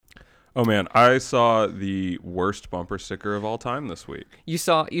Oh man, I saw the worst bumper sticker of all time this week. You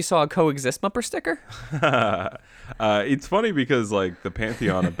saw a coexist bumper sticker? It's funny because like the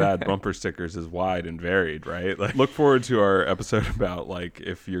pantheon of bad bumper stickers is wide and varied, right? Like, look forward to our episode about like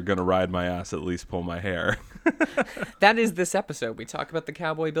if you're gonna ride my ass, at least pull my hair. That is this episode. We talk about the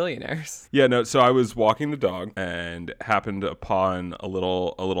cowboy billionaires. Yeah, no. So I was walking the dog and happened upon a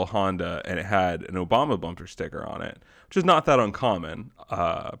little Honda, and it had an Obama bumper sticker on it, which is not that uncommon,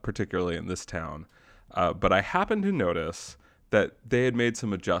 particularly in this town. But I happened to notice that they had made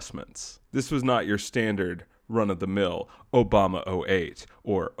some adjustments. This was not your standard run-of-the-mill Obama '08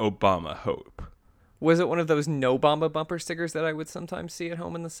 or Obama Hope. Was it one of those no Obama bumper stickers that I would sometimes see at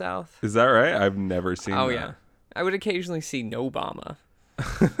home in the South? Is that right? I've never seen that. Oh, yeah. I would occasionally see no Obama.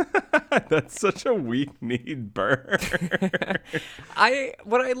 That's such a weak-kneed burn.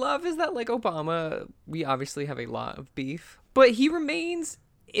 What I love is that, like, Obama, we obviously have a lot of beef, but he remains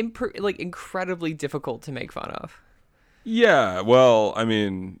incredibly difficult to make fun of. Yeah, well, I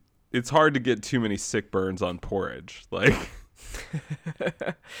mean, it's hard to get too many sick burns on porridge.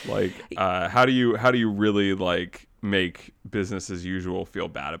 How do you really like make business as usual feel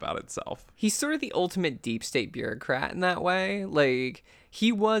bad about itself? He's sort of the ultimate deep state bureaucrat in that way. Like,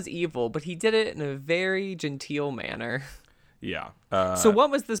 he was evil, but he did it in a very genteel manner. Yeah. So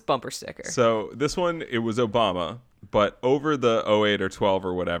what was this bumper sticker? So this one, it was Obama, but over the '08 or 12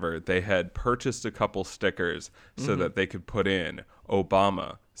 or whatever, they had purchased a couple stickers so that they could put in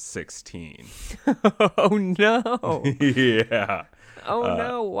Obama 16. Oh, no. Yeah. Oh,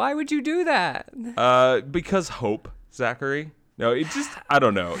 no. Why would you do that? Because hope, Zachary. No, I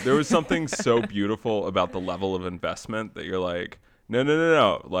don't know. There was something so beautiful about the level of investment that you're like,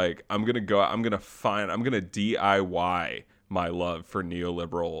 no. Like, I'm going to DIY my love for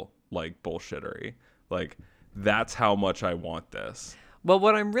neoliberal, like, bullshittery. Like, that's how much I want this. Well,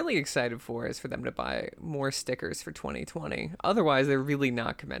 what I'm really excited for is for them to buy more stickers for 2020. Otherwise, they're really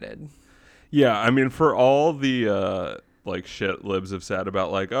not committed. Yeah, I mean, for all the like shit libs have said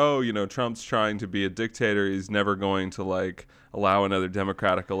about like, oh, Trump's trying to be a dictator. He's never going to like allow another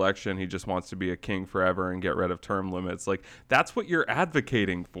democratic election. He just wants to be a king forever and get rid of term limits. Like, that's what you're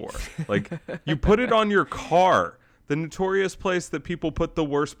advocating for. Like, you put it on your car, the notorious place that people put the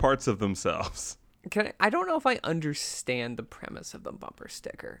worst parts of themselves. I don't know if I understand the premise of the bumper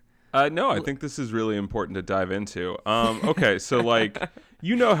sticker. No, I think this is really important to dive into. Okay, so like,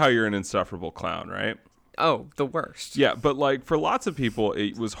 you know how you're an insufferable clown, right? Oh, the worst. Yeah, but like for lots of people,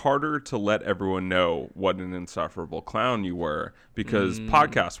 it was harder to let everyone know what an insufferable clown you were because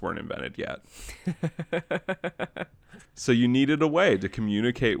podcasts weren't invented yet. So you needed a way to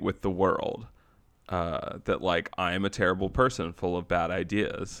communicate with the world that like, I am a terrible person full of bad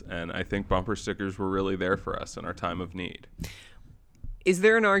ideas. And I think bumper stickers were really there for us in our time of need. Is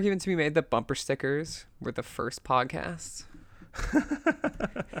there an argument to be made that bumper stickers were the first podcasts?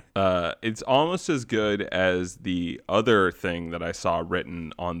 It's almost as good as the other thing that I saw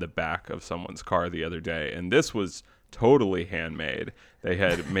written on the back of someone's car the other day. And this was totally handmade. They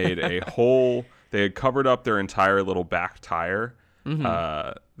had made they had covered up their entire little back tire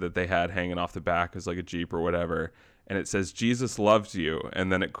that they had hanging off the back as like a Jeep or whatever. And it says, Jesus loves you.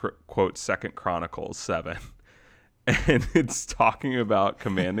 And then it quotes 2 Chronicles 7. And it's talking about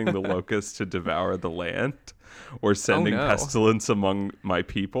commanding the locusts to devour the land or sending pestilence among my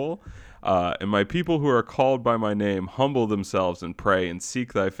people. And my people who are called by my name humble themselves and pray and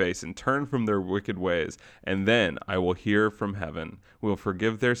seek thy face and turn from their wicked ways. And then I will hear from heaven, will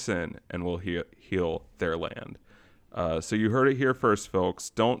forgive their sin, and will heal their land. So you heard it here first,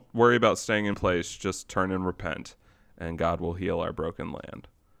 folks. Don't worry about staying in place. Just turn and repent, and God will heal our broken land.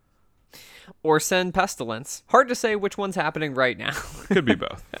 Or send pestilence. Hard to say which one's happening right now. Could be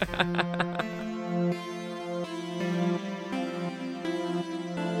both.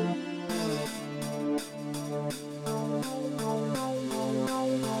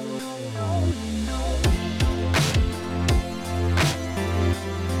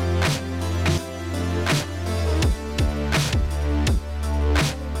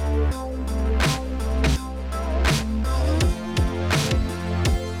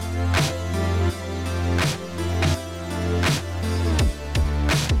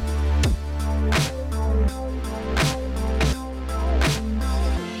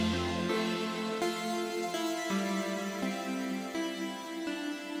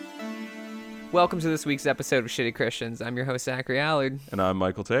 Welcome to this week's episode of Shitty Christians. I'm your host, Zachary Allard. And I'm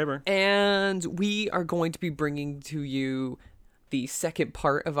Michael Tabor. And we are going to be bringing to you the second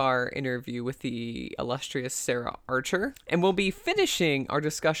part of our interview with the illustrious Sarah Archer, and we'll be finishing our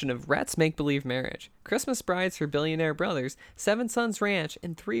discussion of Rhett's Make-Believe Marriage, Christmas Brides for Billionaire Brothers, Seven Sons Ranch,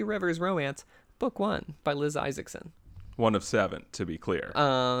 and Three Rivers Romance, Book 1 by Liz Isaacson. 1 of 7, to be clear.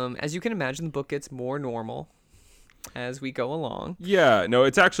 As you can imagine, the book gets more normal as we go along. Yeah, no,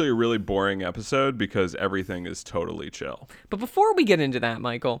 it's actually a really boring episode because everything is totally chill. But before we get into that,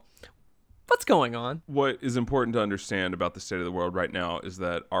 Michael, what's going on? What is important to understand about the state of the world right now is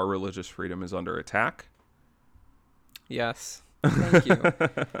that our religious freedom is under attack. Yes. Thank you.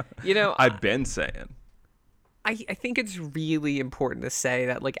 You know, I've been saying. I think it's really important to say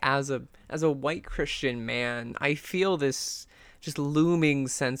that, like, as a white Christian man, I feel this just looming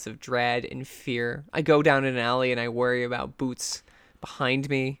sense of dread and fear. I go down an alley and I worry about boots behind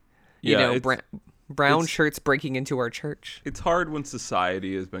me. You know, brown shirts breaking into our church. It's hard when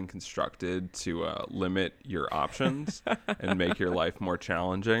society has been constructed to limit your options and make your life more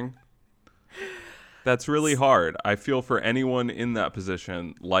challenging. That's really hard. I feel for anyone in that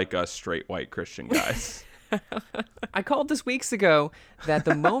position, like us straight white Christian guys. I called this weeks ago that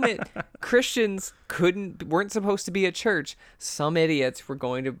the moment Christians weren't supposed to be at church, some idiots were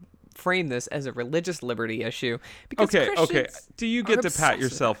going to frame this as a religious liberty issue. Because okay. Do you get to pat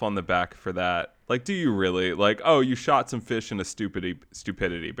yourself on the back for that? Like, do you really? Like, oh, you shot some fish in a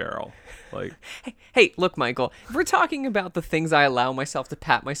stupidity barrel. Like, hey, look, Michael, if we're talking about the things I allow myself to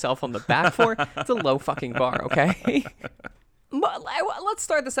pat myself on the back for, it's a low fucking bar, okay? Let's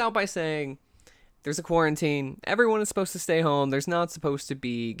start this out by saying there's a quarantine. Everyone is supposed to stay home. There's not supposed to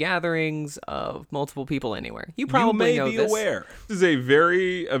be gatherings of multiple people anywhere. You probably know this. You may be aware. This is a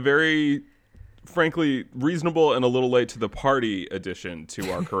very, frankly, reasonable and a little late to the party addition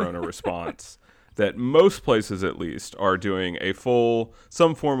to our corona response. That most places, at least, are doing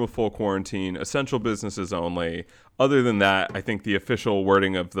some form of full quarantine, essential businesses only. Other than that, I think the official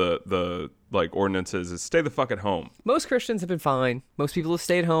wording of the ordinances is stay the fuck at home. Most Christians have been fine. Most people have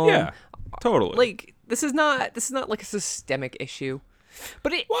stayed home. Yeah, totally. Like, this is not like a systemic issue.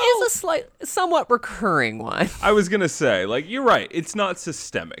 But it is a somewhat recurring one. I was going to say, like, you're right. It's not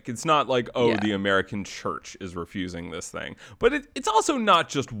systemic. It's not like, the American church is refusing this thing. But it's also not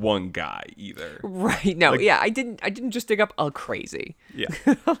just one guy either. Right. No, I didn't just dig up a crazy. Yeah.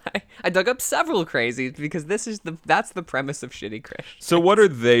 I dug up several crazies because that's the premise of Shitty Christians. So what are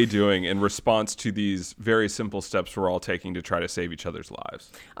they doing in response to these very simple steps we're all taking to try to save each other's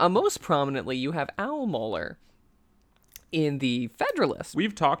lives? Most prominently, you have Al Mohler in the Federalist.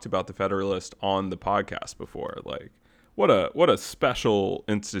 We've talked about the Federalist on the podcast before. Like, what a special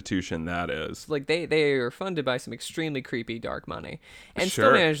institution that is. Like, they are funded by some extremely creepy dark money, and Sure.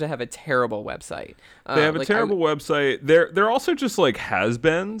 still manage to have a terrible website. They have a terrible website. They're also just like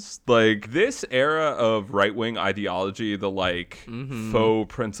has-beens. Like, this era of right-wing ideology, the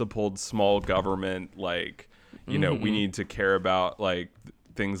faux principled small government, like, you know, we need to care about like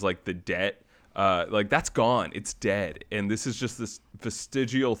things like the debt. Like, that's gone. It's dead. And this is just this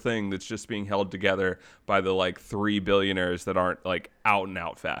vestigial thing that's just being held together by the 3 billionaires that aren't out and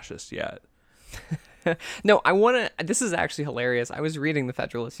out fascist yet. No, this is actually hilarious. I was reading the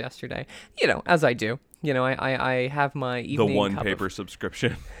Federalist yesterday, you know, as I do. You know, I have my evening The one paper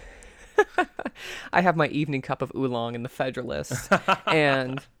subscription. I have my evening cup of oolong in the Federalist.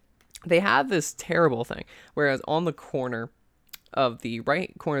 And they have this terrible thing, whereas on the corner of the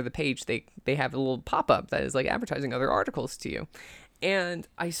right corner of the page, they have a little pop-up that is like advertising other articles to you. And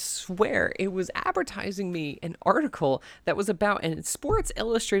I swear it was advertising me an article that was about a Sports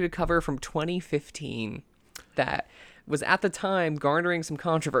Illustrated cover from 2015 that was at the time garnering some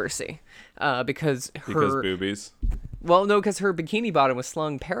controversy because boobies. Well, no, because her bikini bottom was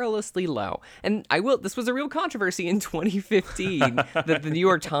slung perilously low. And this was a real controversy in 2015 that the New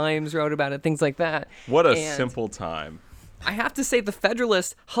York Times wrote about it, things like that. What a simple time. I have to say, the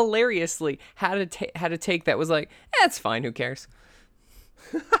Federalist hilariously had a take that was like, it's fine, who cares?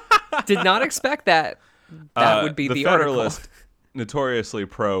 Did not expect that would be the Federalist, article. Notoriously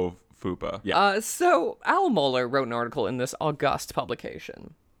pro FUPA. Yeah. So Al Mohler wrote an article in this august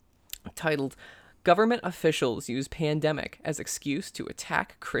publication titled "Government Officials Use Pandemic as Excuse to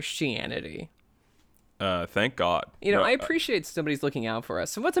Attack Christianity." Thank God. You know, I appreciate somebody's looking out for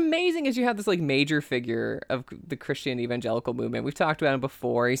us. And what's amazing is you have this major figure of the Christian evangelical movement. We've talked about him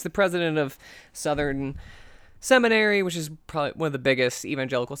before. He's the president of Southern Seminary, which is probably one of the biggest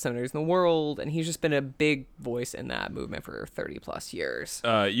evangelical seminaries in the world. And he's just been a big voice in that movement for 30 plus years.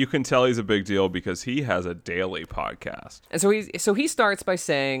 You can tell he's a big deal because he has a daily podcast. And so he starts by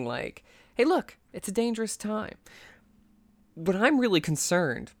saying, hey, look, it's a dangerous time. But I'm really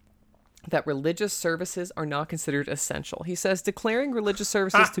concerned that religious services are not considered essential. He says declaring religious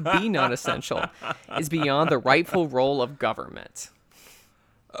services to be non-essential is beyond the rightful role of government.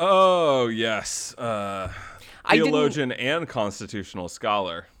 Oh, yes. Theologian and constitutional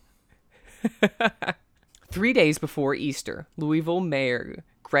scholar. 3 days before Easter, Louisville Mayor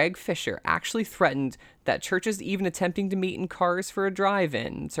Greg Fisher actually threatened that churches even attempting to meet in cars for a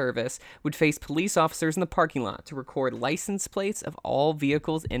drive-in service would face police officers in the parking lot to record license plates of all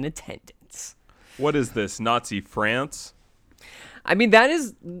vehicles in attendance. What is this, Nazi France? I mean, that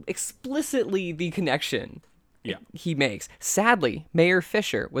is explicitly the connection Yeah. he makes. Sadly, Mayor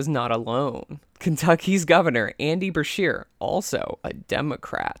Fisher was not alone. Kentucky's governor, Andy Beshear, also a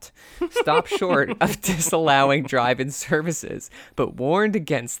Democrat, stopped short of disallowing drive-in services, but warned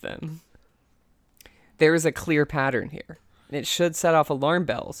against them. There is a clear pattern here, and it should set off alarm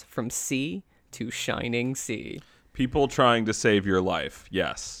bells from sea to shining sea. People trying to save your life.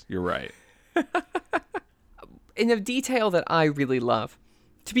 Yes, you're right. In a detail that I really love,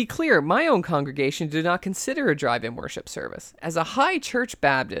 to be clear, my own congregation did not consider a drive-in worship service. As a high church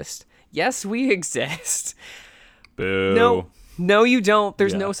Baptist, yes, we exist. Boo. No, you don't.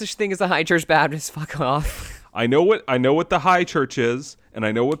 There's Yeah. no such thing as a high church Baptist. Fuck off. I know what the high church is, and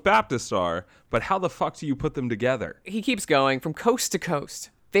I know what Baptists are, but how the fuck do you put them together? He keeps going from coast to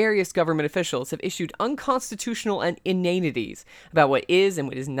coast. Various government officials have issued unconstitutional and inanities about what is and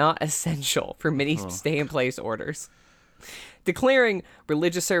what is not essential for many stay-in-place orders. Declaring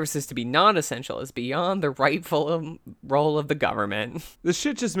religious services to be non-essential is beyond the rightful role of the government. This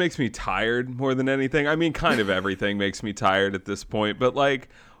shit just makes me tired more than anything. I mean, kind of everything makes me tired at this point, but like,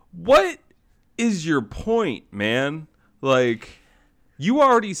 what is your point, man? Like, you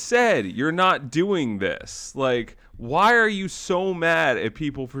already said you're not doing this. Like, why are you so mad at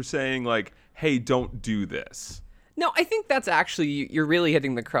people for saying like, hey, don't do this? No, I think that's actually, you're really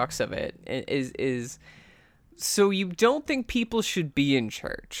hitting the crux of it, is so you don't think people should be in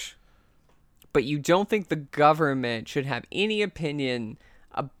church, but you don't think the government should have any opinion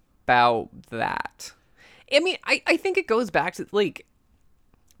about that. I mean, I think it goes back to, like,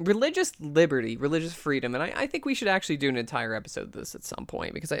 religious liberty, religious freedom, and I think we should actually do an entire episode of this at some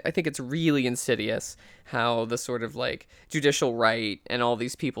point, because I think it's really insidious how the sort of, like, judicial right and all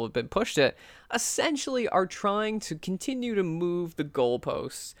these people have been pushed it, essentially are trying to continue to move the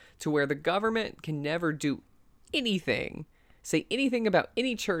goalposts to where the government can never do anything, say anything about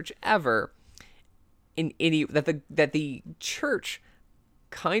any church ever, in any that the church,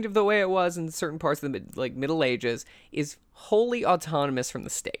 kind of the way it was in certain parts of the Middle Ages, is wholly autonomous from the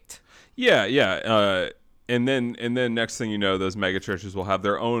state. Yeah. And then next thing you know, those mega churches will have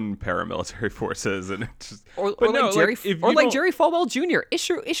their own paramilitary forces, and it's just Jerry Falwell Jr.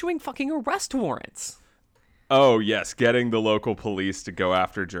 issuing fucking arrest warrants. Oh yes, getting the local police to go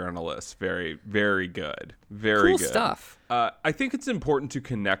after journalists. Very, very good. Very cool good stuff. I think it's important to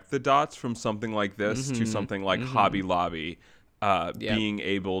connect the dots from something like this to something like Hobby Lobby being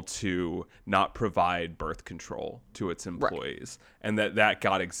able to not provide birth control to its employees, and that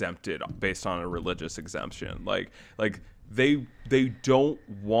got exempted based on a religious exemption. Like they don't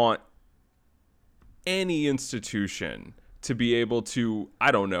want any institution to be able to,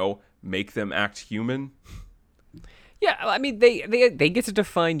 I don't know, make them act human. Yeah, I mean, they get to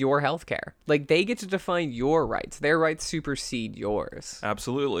define your healthcare. Like, they get to define your rights. Their rights supersede yours.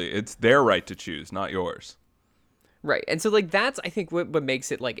 Absolutely. It's their right to choose, not yours. Right. And so, like, that's, I think, what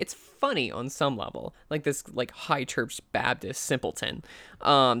makes it, like, it's funny on some level. Like, this, like, high church Baptist simpleton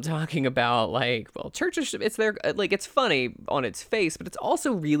talking about, like, well, churches, it's their, like, it's funny on its face, but it's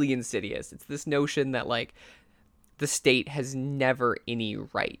also really insidious. It's this notion that, like, the state has never any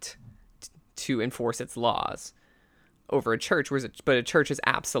right to enforce its laws over a church, but a church is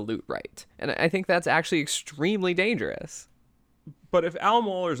absolute right. And I think that's actually extremely dangerous. But if Al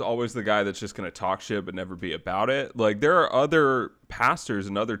Mohler's always the guy that's just going to talk shit but never be about it, like, there are other pastors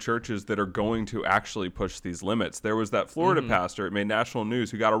and other churches that are going to actually push these limits. There was that Florida pastor, it made national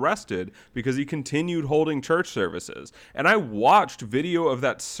news, who got arrested because he continued holding church services. And I watched video of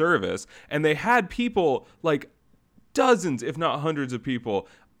that service, and they had people, like dozens, if not hundreds of people,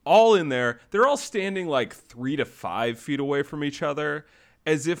 all in there. They're all standing like 3 to 5 feet away from each other,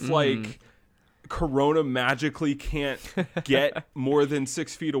 as if like Corona magically can't get more than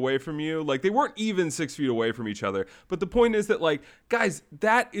 6 feet away from you. Like, they weren't even 6 feet away from each other. But the point is that, like, guys,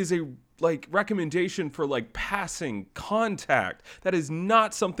 that is a like recommendation for like passing contact. That is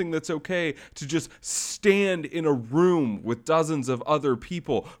not something that's okay to just stand in a room with dozens of other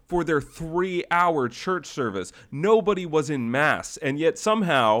people for their 3-hour church service. Nobody was in mass, and yet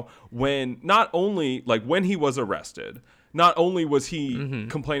somehow, when not only like when he was arrested, Not only was he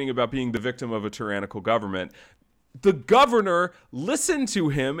complaining about being the victim of a tyrannical government, the governor listened to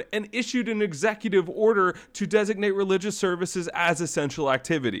him and issued an executive order to designate religious services as essential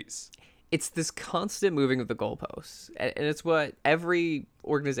activities. It's this constant moving of the goalposts, and it's what every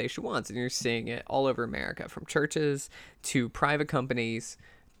organization wants, and you're seeing it all over America, from churches to private companies,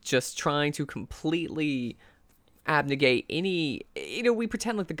 just trying to completely abnegate any, we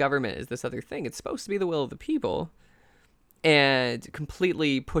pretend like the government is this other thing. It's supposed to be the will of the people, and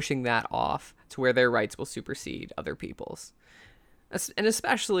completely pushing that off to where their rights will supersede other people's. And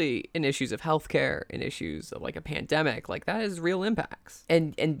especially in issues of healthcare, in issues of like a pandemic, like that has real impacts.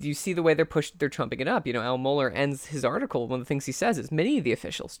 And you see the way they're trumping it up. Al Mohler ends his article. One of the things he says is many of the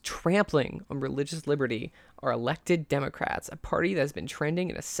officials trampling on religious liberty are elected Democrats, a party that has been trending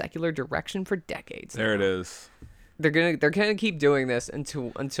in a secular direction for decades. There it is. They're gonna keep doing this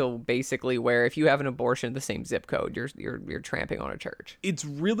until basically where if you have an abortion in the same zip code, you're tramping on a church. It's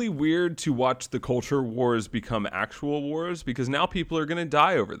really weird to watch the culture wars become actual wars, because now people are gonna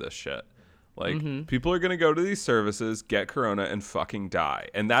die over this shit. Like, people are gonna go to these services, get corona, and fucking die,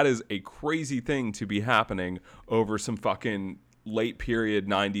 and that is a crazy thing to be happening over some fucking late period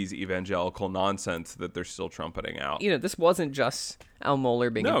 90s evangelical nonsense that they're still trumpeting out. This wasn't just Al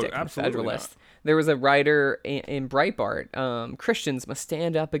Mohler being a dick and a Federalist. Not. There was a writer in Breitbart, Christians must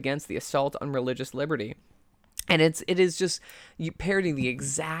stand up against the assault on religious liberty. And it is just you parroting the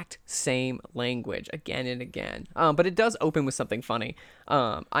exact same language again and again. But it does open with something funny.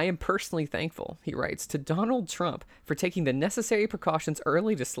 I am personally thankful, he writes, to Donald Trump for taking the necessary precautions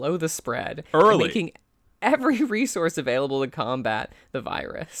early to slow the spread. Early. Making every resource available to combat the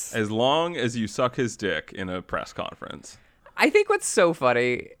virus. As long as you suck his dick in a press conference. I think what's so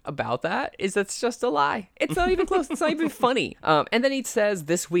funny about that is that's just a lie. It's not even close. It's not even funny. And then he says,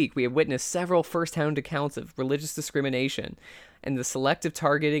 this week we have witnessed several first-hand accounts of religious discrimination and the selective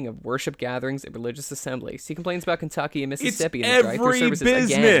targeting of worship gatherings at religious assemblies. He complains about Kentucky and Mississippi and drive-thru services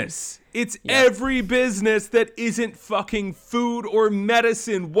business. It's every business that isn't fucking food or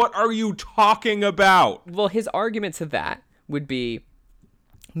medicine. What are you talking about? Well, his argument to that would be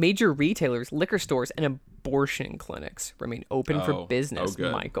major retailers, liquor stores, and abortion clinics remain open for business,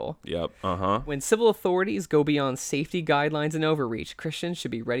 Michael. Yep. When civil authorities go beyond safety guidelines and overreach, Christians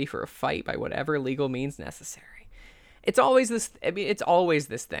should be ready for a fight by whatever legal means necessary. It's always this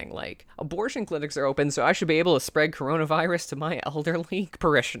thing, like, abortion clinics are open, so I should be able to spread coronavirus to my elderly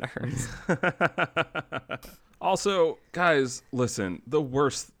parishioners. Also, guys, listen, the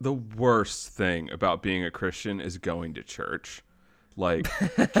worst thing about being a Christian is going to church. Like,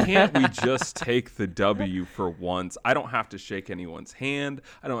 can't we just take the W for once? I don't have to shake anyone's hand.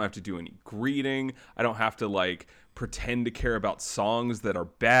 I don't have to do any greeting. I don't have to, like, pretend to care about songs that are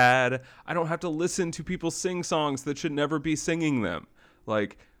bad. I don't have to listen to people sing songs that should never be singing them.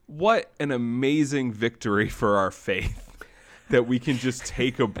 Like, what an amazing victory for our faith that we can just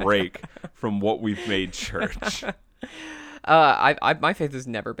take a break from what we've made church. My faith has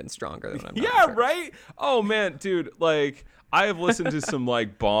never been stronger than I'm. Yeah, right? Oh, man, dude, like, I have listened to some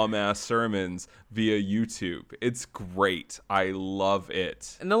like bomb ass sermons via YouTube. It's great. I love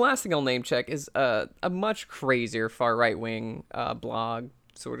it. And the last thing I'll name check is a much crazier far right wing blog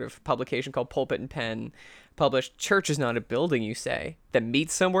sort of publication called Pulpit and Pen, published "Church is not a building, you say, that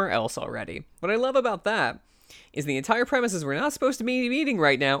meets somewhere else already." What I love about that is the entire premise is we're not supposed to be meeting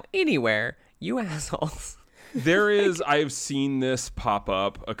right now anywhere. You assholes. I've seen this pop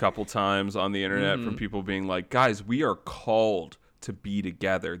up a couple times on the internet from people being like, guys, we are called to be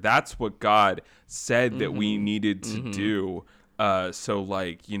together. That's what God said that we needed to do. So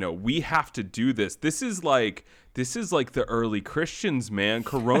like, we have to do this. This is like the early Christians, man.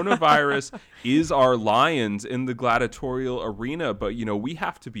 Coronavirus is our lions in the gladiatorial arena, but we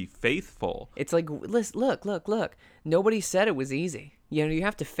have to be faithful. It's like, look. Nobody said it was easy. You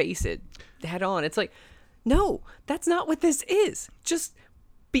have to face it head on. It's like, no, that's not what this is. Just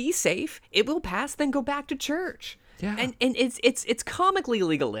be safe. It will pass. Then go back to church. Yeah. And it's comically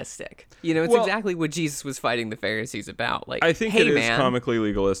legalistic. It's exactly what Jesus was fighting the Pharisees about. Like, I think hey, it is man. comically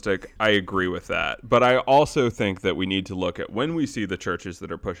legalistic. I agree with that. But I also think that we need to look at when we see the churches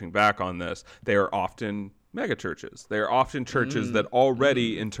that are pushing back on this, they are often mega churches. They are often churches that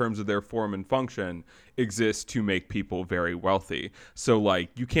already, in terms of their form and function, exist to make people very wealthy. So,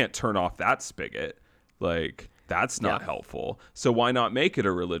 like, you can't turn off that spigot. Like, that's not helpful. So why not make it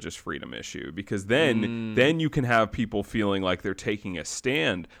a religious freedom issue? Because then you can have people feeling like they're taking a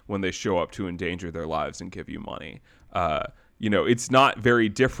stand when they show up to endanger their lives and give you money. It's not very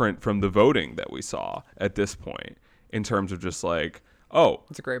different from the voting that we saw at this point in terms of just like, oh,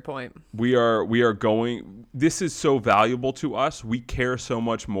 That's a great point. we are going, this is so valuable to us. We care so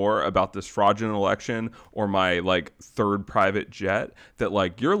much more about this fraudulent election or my like third private jet that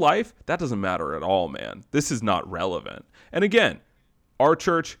like your life, that doesn't matter at all, man. This is not relevant. And again, our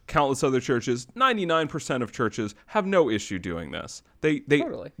church, countless other churches, 99% of churches have no issue doing this.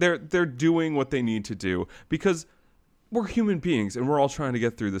 Totally. They're doing what they need to do because we're human beings and we're all trying to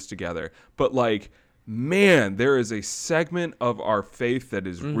get through this together. But like, man, there is a segment of our faith that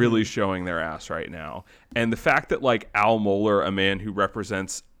is really showing their ass right now. And the fact that like Al Mohler, a man who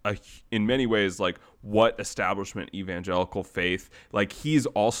represents in many ways like what establishment evangelical faith, like he's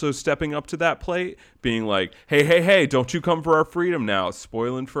also stepping up to that plate, being like, hey, don't you come for our freedom now,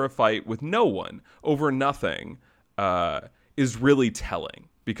 spoiling for a fight with no one over nothing, is really telling.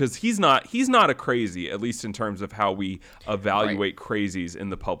 Because he's not a crazy, at least in terms of how we evaluate crazies in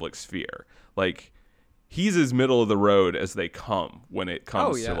the public sphere. Like, he's as middle of the road as they come when it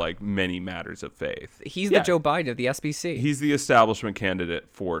comes to like many matters of faith. He's the Joe Biden of the SBC. He's the establishment candidate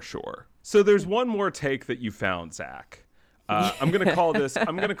for sure. So there's one more take that you found, Zach. I'm gonna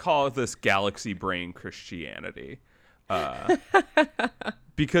call this galaxy brain Christianity.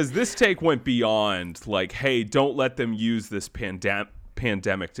 Because this take went beyond like, hey, don't let them use this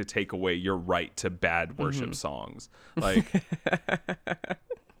pandemic to take away your right to bad worship songs. Like,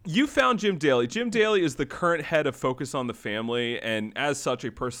 you found Jim Daly. Jim Daly is the current head of Focus on the Family, and as such,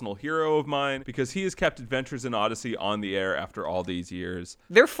 a personal hero of mine because he has kept Adventures in Odyssey on the air after all these years.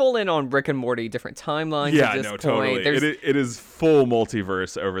 They're full in on Rick and Morty, different timelines at this point. Totally. It is full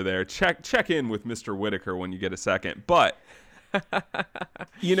multiverse over there. Check in with Mr. Whitaker when you get a second. But,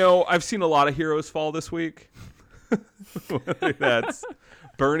 you know, I've seen a lot of heroes fall this week. That's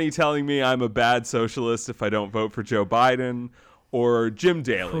Bernie telling me I'm a bad socialist if I don't vote for Joe Biden, or Jim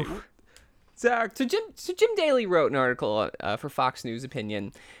Daly. Zach. So Jim Daly wrote an article for Fox News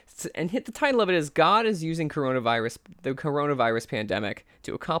Opinion, and the title of it is "God is using the coronavirus pandemic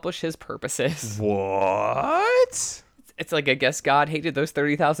to accomplish His purposes." What? It's like, I guess God hated those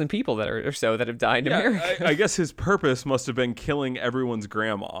 30,000 people that have died in America. I guess his purpose must have been killing everyone's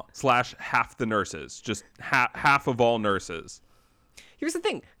grandma / half the nurses, just half of all nurses. Here's the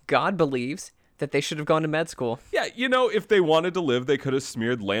thing: God believes that they should have gone to med school. Yeah, you know, if they wanted to live, they could have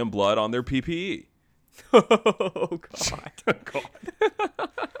smeared lamb blood on their PPE. Oh, God.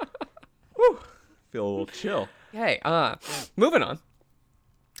 Whew. Feel a little chill. Hey, moving on.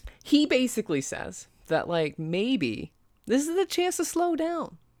 He basically says that, like, maybe this is the chance to slow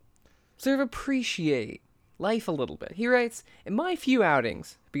down, sort of appreciate life a little bit. He writes, "In my few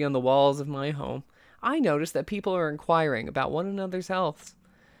outings beyond the walls of my home, I noticed that people are inquiring about one another's healths.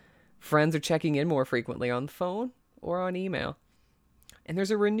 Friends are checking in more frequently on the phone or on email. And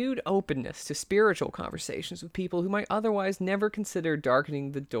there's a renewed openness to spiritual conversations with people who might otherwise never consider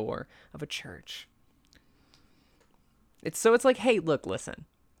darkening the door of a church." It's like, hey, look, listen.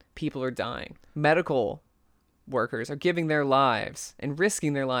 People are dying. Medical workers are giving their lives and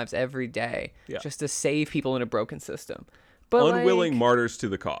risking their lives every day just to save people in a broken system. But unwilling martyrs to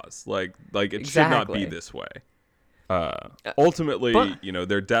the cause. Like it should not be this way. Ultimately, you know,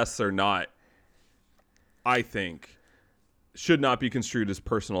 their deaths are not, I think, should not be construed as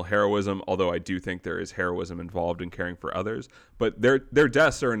personal heroism, although I do think there is heroism involved in caring for others. But their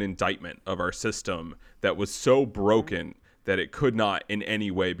deaths are an indictment of our system that was so broken that it could not in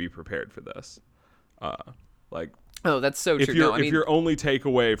any way be prepared for this. Oh, that's so true. If your only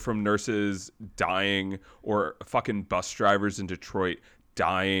takeaway from nurses dying or fucking bus drivers in Detroit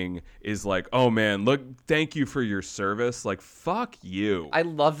dying is like, oh man, look, thank you for your service. Like, fuck you. I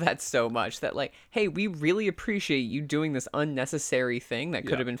love that so much that, like, hey, we really appreciate you doing this unnecessary thing that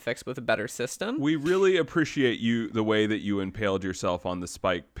could have been fixed with a better system. We really appreciate you, the way that you impaled yourself on the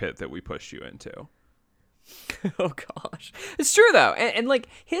spike pit that we pushed you into. Oh gosh, it's true though, and like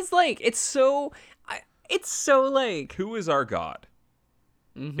his, like, it's so like, who is our God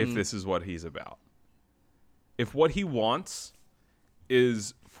if this is what he's about? If what he wants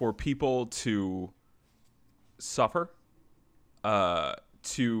is for people to suffer,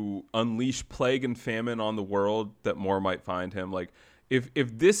 to unleash plague and famine on the world that more might find him, like, if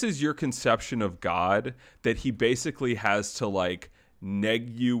this is your conception of God, that he basically has to, like, neg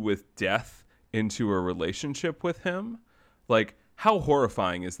you with death into a relationship with him, like, how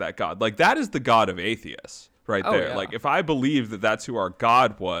horrifying is that God? Like, that is the God of atheists. right Oh, there. yeah. Like, if I believed that that's who our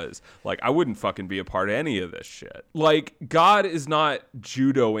God was, like, I wouldn't fucking be a part of any of this shit. Like, God is not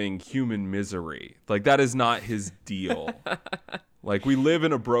judoing human misery. Like, that is not his deal. Like, we live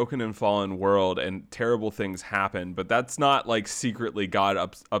in a broken and fallen world and terrible things happen, but that's not like secretly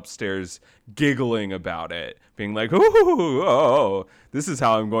God upstairs giggling about it, being like, ooh, oh, this is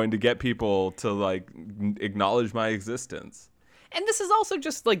how I'm going to get people to like acknowledge my existence. And this is also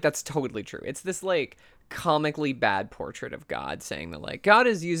just like, that's totally true. It's this like comically bad portrait of God saying that like God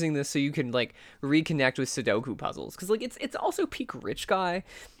is using this so you can like reconnect with Sudoku puzzles. Cause like it's also peak rich guy.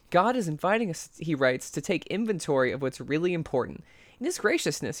 God is inviting us, he writes, to take inventory of what's really important. In his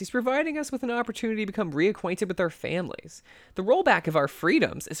graciousness, he's providing us with an opportunity to become reacquainted with our families. The rollback of our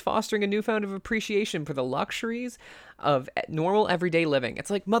freedoms is fostering a newfound appreciation for the luxuries of normal everyday living. It's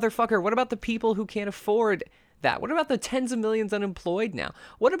like, motherfucker, what about the people who can't afford that? What about the tens of millions unemployed now?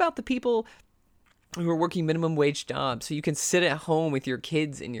 What about the people who are working minimum wage jobs so you can sit at home with your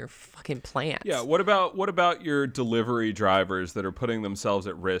kids in your fucking plants? Yeah, what about your delivery drivers that are putting themselves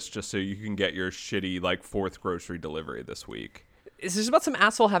at risk just so you can get your shitty like fourth grocery delivery this week? It's just about some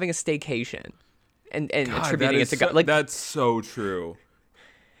asshole having a staycation and God, attributing it to God. so, Like, that's so true.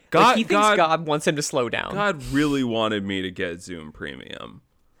 like he thinks God wants him to slow down. God really wanted me to get Zoom Premium.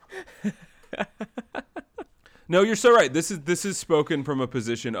 No, you're so right. This is spoken from a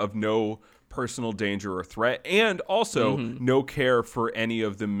position of no personal danger or threat, and also no care for any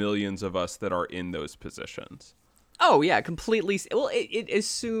of the millions of us that are in those positions. Oh, yeah, completely. Well, it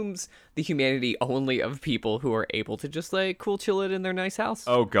assumes the humanity only of people who are able to just, like, cool chill it in their nice house.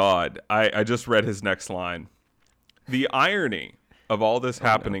 Oh, God. I just read his next line. The irony of all this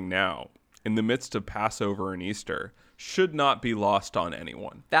happening now, in the midst of Passover and Easter, should not be lost on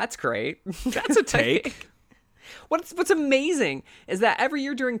anyone. That's great. That's a take. What's amazing is that every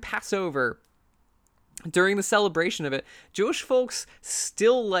year during Passover, during the celebration of it, Jewish folks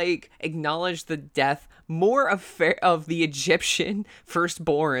still like acknowledge the death more of the Egyptian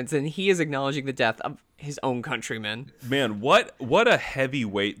firstborns than he is acknowledging the death of his own countrymen. Man, what a heavy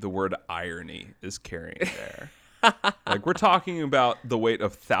weight the word irony is carrying there. Like, we're talking about the weight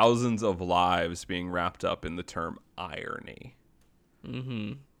of thousands of lives being wrapped up in the term irony.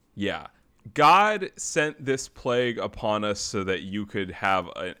 Mm-hmm. Yeah. God sent this plague upon us so that you could have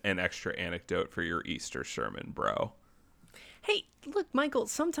an extra anecdote for your Easter sermon, bro. Hey, look, Michael,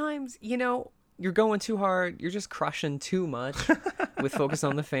 sometimes, you know, you're going too hard. You're just crushing too much with focus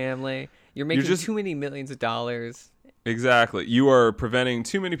on the family. You're making too many millions of dollars. Exactly. You are preventing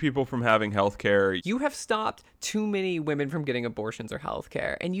too many people from having health care. You have stopped too many women from getting abortions or health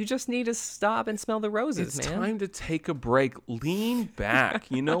care, and you just need to stop and smell the roses, It's man. time to take a break. Lean back.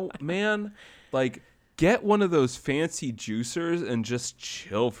 You know, man, like, get one of those fancy juicers and just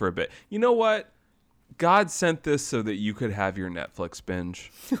chill for a bit. You know what? God sent this so that you could have your Netflix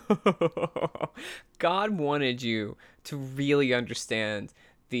binge. God wanted you to really understand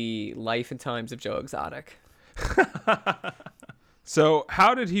the life and times of Joe Exotic. So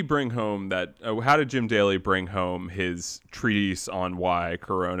how did he bring home that? How did Jim Daly bring home his treatise on why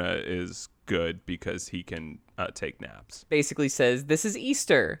Corona is good because he can take naps? Basically says, this is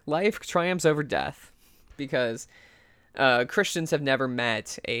Easter. Life triumphs over death. Because Christians have never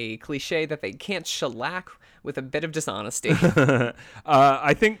met a cliche that they can't shellac with a bit of dishonesty.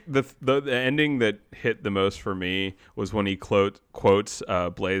 I think the ending that hit the most for me was when he quotes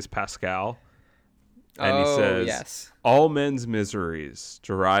Blaise Pascal. And he says, yes. All men's miseries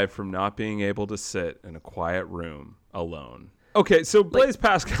derive from not being able to sit in a quiet room alone. Okay, so Blaise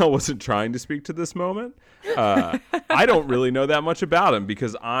Pascal wasn't trying to speak to this moment. I don't really know that much about him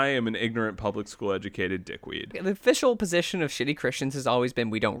because I am an ignorant public school educated dickweed. The official position of shitty Christians has always been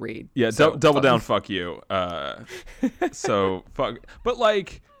we don't read. Yeah, So, double down, fuck you. So, fuck. But,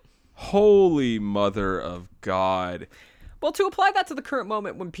 like, holy mother of God. Well, to apply that to the current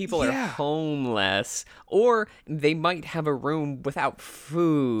moment when people are homeless, or they might have a room without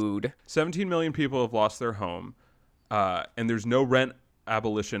food. 17 million people have lost their home, and there's no rent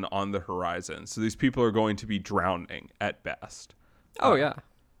abolition on the horizon. So these people are going to be drowning at best. Oh, yeah.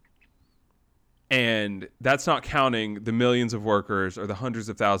 And that's not counting the millions of workers or the hundreds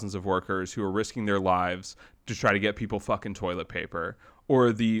of thousands of workers who are risking their lives to try to get people fucking toilet paper,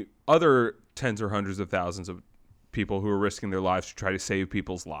 or the other tens or hundreds of thousands of people who are risking their lives to try to save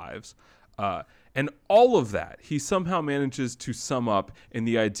people's lives. And all of that, he somehow manages to sum up in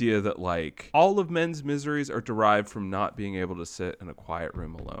the idea that, like, all of men's miseries are derived from not being able to sit in a quiet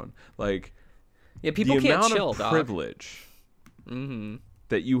room alone. Like, Yeah, people the can't amount chill, of dog. privilege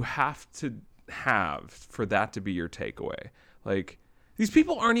that you have to have for that to be your takeaway. Like, these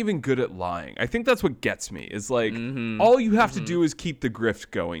people aren't even good at lying. I think that's what gets me. Is like all you have to do is keep the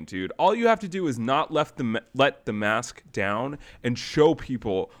grift going, dude. All you have to do is not let the mask down and show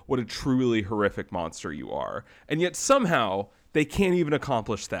people what a truly horrific monster you are. And yet somehow they can't even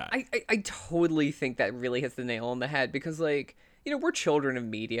accomplish that. I totally think that really hits the nail on the head because, like, you know, we're children of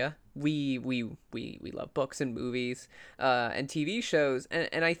media. We love books and movies and TV shows,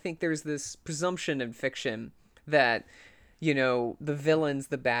 and I think there's this presumption in fiction that, you know, the villains,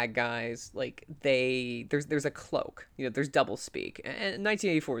 the bad guys, like there's a cloak, you know, there's double speak. And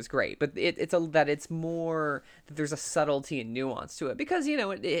 1984 is great, but it's more that there's a subtlety and nuance to it because, you know,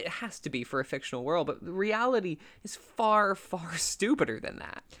 it has to be for a fictional world, but the reality is far, far stupider than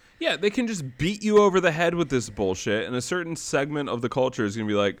that. Yeah, they can just beat you over the head with this bullshit, and a certain segment of the culture is going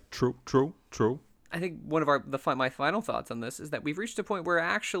to be like, true, true, true. I think one of my final thoughts on this is that we've reached a point where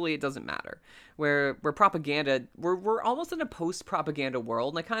actually it doesn't matter, where propaganda, we're almost in a post-propaganda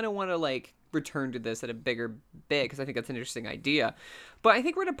world, and I kind of want to like return to this at a big because I think that's an interesting idea. But I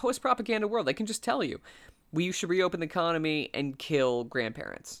think we're in a post-propaganda world. They can just tell you, we should reopen the economy and kill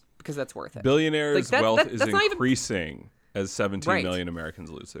grandparents because that's worth it. Billionaires' like wealth is increasing as 17 million Right. Americans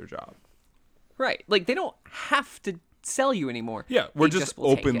lose their job. Right. Like, they don't have to sell you anymore. Yeah, we're They just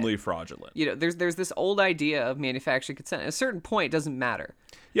will take openly it. fraudulent. You know, there's this old idea of manufactured consent. At a certain point, it doesn't matter.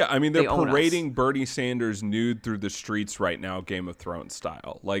 Yeah, I mean, they're They own us. parading Bernie Sanders nude through the streets right now, Game of Thrones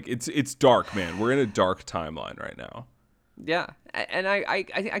style. Like, it's dark, man. We're in a dark timeline right now. Yeah, and I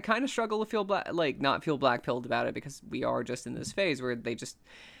kind of struggle to feel not feel black-pilled about it because we are just in this phase where they just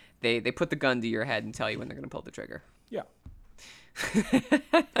they put the gun to your head and tell you when they're going to pull the trigger. Yeah.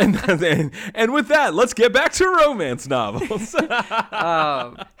 and with that, let's get back to romance novels.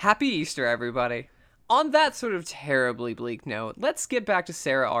 Happy Easter, everybody. On that sort of terribly bleak note, let's get back to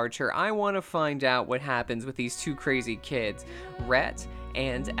Sarah Archer. I want to find out what happens with these two crazy kids, Rhett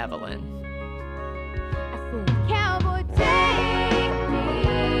and Evelyn. I said, cowboy, take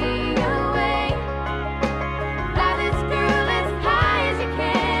me away. Fly this girl as high as you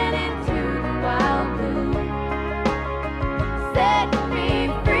can into the wild blue. Set me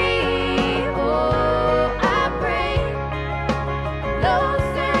free, oh, I pray.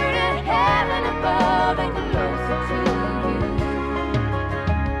 Closer to heaven above and closer to you.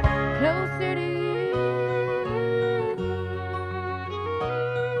 Closer to you.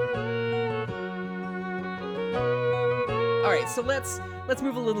 All right, so let's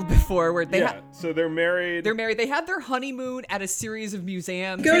move a little bit forward. So they're married. They're married. They had their honeymoon at a series of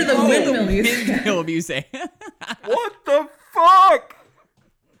museums. Go to the Windmill Museum. Windmill Museum. What the fuck?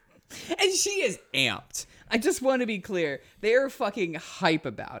 And she is amped. I just want to be clear. They are fucking hype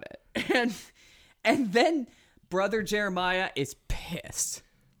about it. And then brother Jeremiah is pissed.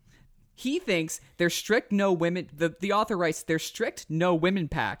 He thinks their strict no women, the author writes, their strict no women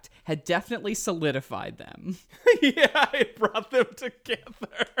pact had definitely solidified them. Yeah, it brought them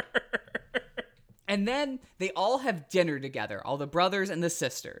together. And then they all have dinner together, all the brothers and the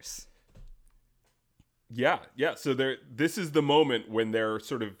sisters. Yeah. So this is the moment when they're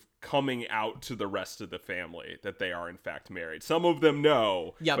sort of coming out to the rest of the family that they are in fact married. Some of them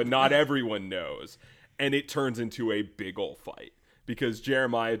know, Yep. but not everyone knows. And it turns into a big ol' fight because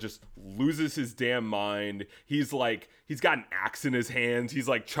Jeremiah just loses his damn mind. He's got an axe in his hands. He's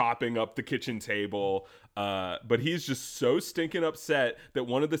like chopping up the kitchen table. But he's just so stinking upset that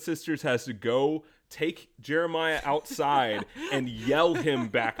one of the sisters has to go take Jeremiah outside and yell him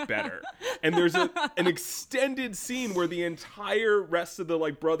back better. And there's an extended scene where the entire rest of the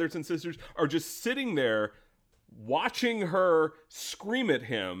like brothers and sisters are just sitting there watching her scream at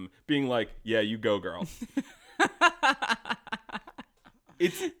him, being like, yeah, you go, girl.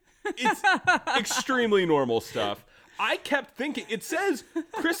 It's extremely normal stuff. I kept thinking, it says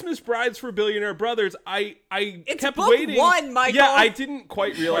Christmas Brides for Billionaire Brothers. I kept book waiting. one, Michael. Yeah, I didn't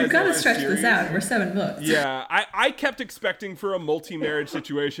quite realize. We've got it to was a stretch this series. out. We're 7 books. Yeah, I kept expecting for a multi-marriage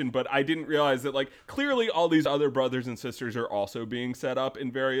situation, but I didn't realize that, like, clearly all these other brothers and sisters are also being set up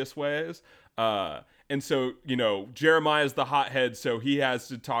in various ways. And so, you know, Jeremiah's the hothead, so he has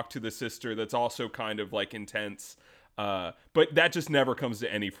to talk to the sister that's also kind of, like, intense. But that just never comes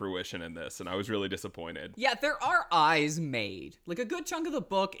to any fruition in this, and I was really disappointed. Yeah, there are eyes made. Like, a good chunk of the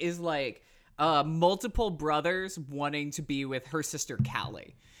book is, like, multiple brothers wanting to be with her sister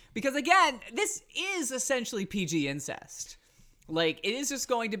Callie. Because, again, this is essentially PG incest. Like, it is just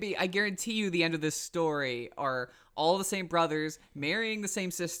going to be, I guarantee you the end of this story are all the same brothers marrying the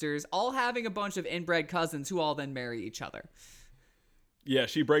same sisters, all having a bunch of inbred cousins who all then marry each other. Yeah,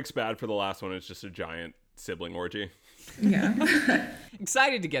 she breaks bad for the last one. It's just a giant sibling orgy. Yeah.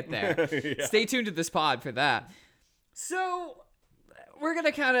 Excited to get there. Yeah. Stay tuned to this pod for that. So, we're going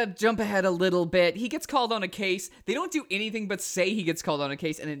to kind of jump ahead a little bit. He gets called on a case. They don't do anything but say he gets called on a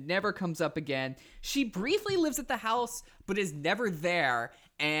case, and it never comes up again. She briefly lives at the house, but is never there.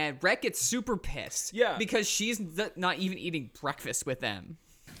 And Rhett gets super pissed. Yeah. Because she's not even eating breakfast with them.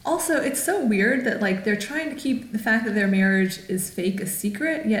 Also, it's so weird that like they're trying to keep the fact that their marriage is fake a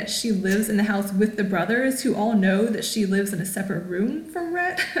secret, yet she lives in the house with the brothers who all know that she lives in a separate room from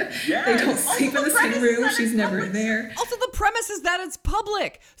Rhett. They don't sleep in the same room. She's never there. Also, the premise is that it's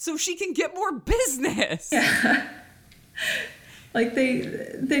public, so she can get more business. Yeah. Like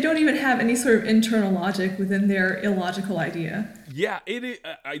they don't even have any sort of internal logic within their illogical idea. Yeah,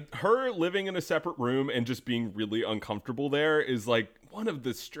 her living in a separate room and just being really uncomfortable there is like one of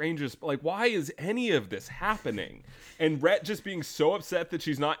the strangest. Like, why is any of this happening? And Rhett just being so upset that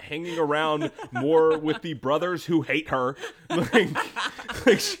she's not hanging around more with the brothers who hate her. Like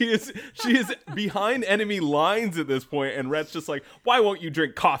she is behind enemy lines at this point, and Rhett's just like, why won't you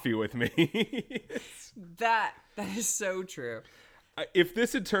drink coffee with me? That is so true. If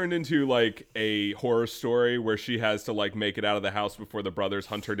this had turned into like a horror story where she has to like make it out of the house before the brothers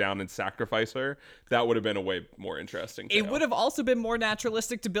hunt her down and sacrifice her, that would have been a way more interesting tale. It would have also been more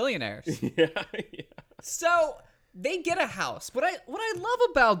naturalistic to billionaires. Yeah. So they get a house. What I love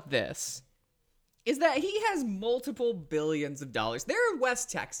about this is that he has multiple billions of dollars. They're in West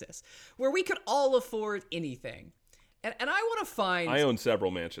Texas, where we could all afford anything. And I want to find... I own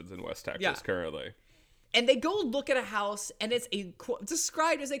several mansions in West Texas currently. And they go look at a house, and it's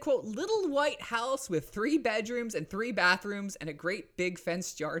described as a, quote, little white house with 3 bedrooms and 3 bathrooms and a great big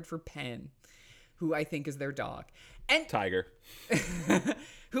fenced yard for Penn, who I think is their dog. And Tiger.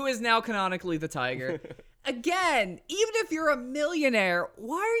 who is now canonically the tiger. Again, even if you're a millionaire,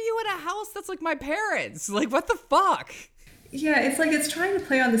 why are you in a house that's like my parents'? Like, what the fuck? Yeah, it's like it's trying to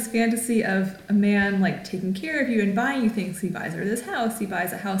play on this fantasy of a man like taking care of you and buying you things. He buys her this house. He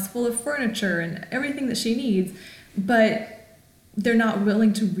buys a house full of furniture and everything that she needs. But they're not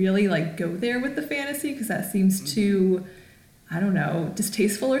willing to really like go there with the fantasy because that seems too, I don't know,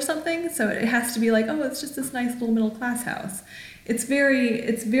 distasteful or something. So it has to be like, oh, it's just this nice little middle class house. It's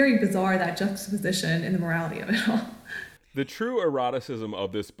very bizarre, that juxtaposition in the morality of it all. The true eroticism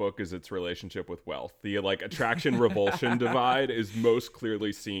of this book is its relationship with wealth. The like attraction-revulsion divide is most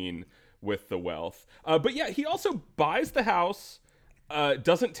clearly seen with the wealth. But yeah, he also buys the house,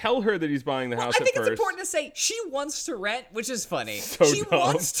 doesn't tell her that he's buying the house at first. I think it's important to say she wants to rent, which is funny. So she dumb.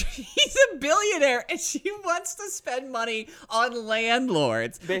 wants to, he's a billionaire, and she wants to spend money on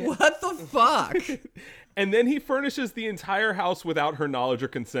landlords. What the fuck? And then he furnishes the entire house without her knowledge or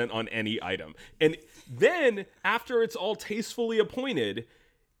consent on any item. And then, after it's all tastefully appointed,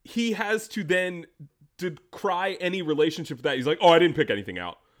 he has to then decry any relationship with that. He's like, oh, I didn't pick anything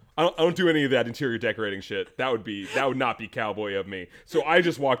out. I don't do any of that interior decorating shit. That would not be cowboy of me. So I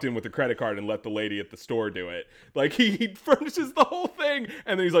just walked in with a credit card and let the lady at the store do it. Like, he furnishes the whole thing,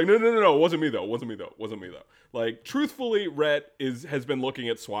 and then he's like, no, it wasn't me though. Like, truthfully, Rhett has been looking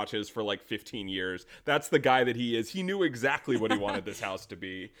at swatches for like 15 years. That's the guy that he is. He knew exactly what he wanted this house to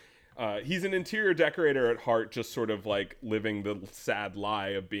be. He's an interior decorator at heart, just sort of like living the sad lie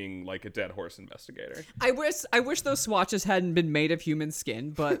of being like a dead horse investigator. I wish those swatches hadn't been made of human skin,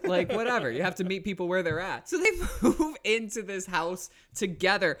 but like whatever. You have to meet people where they're at. So they move into this house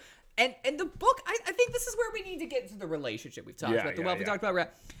together. And the book, I think this is where we need to get into the relationship. We've talked about the wealth, we talked about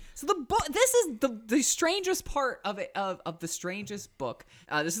Rhett. So the book, this is the strangest part of it, of the strangest book.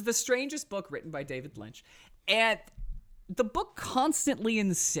 This is the strangest book written by David Lynch. And the book constantly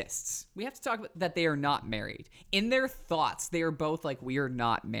insists, we have to talk about that they are not married. In their thoughts, they are both like, we are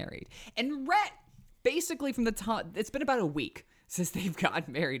not married. And Rhett, basically from the time, it's been about a week since they've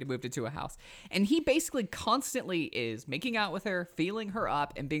gotten married and moved into a house. And he basically constantly is making out with her, feeling her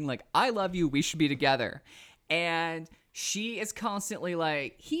up, and being like, I love you, we should be together. And she is constantly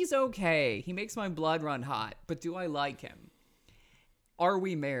like, he's okay, he makes my blood run hot, but do I like him? Are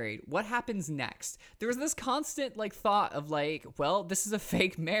we married? What happens next? There's this constant like thought of like, well, this is a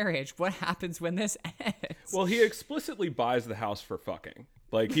fake marriage. What happens when this ends? Well, he explicitly buys the house for fucking.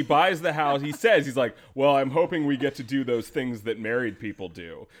 Like, he buys the house. He says, he's like, well, I'm hoping we get to do those things that married people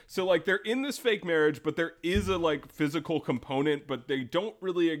do. So, like, they're in this fake marriage, but there is a, like, physical component, but they don't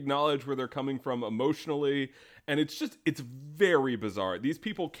really acknowledge where they're coming from emotionally. And it's very bizarre. These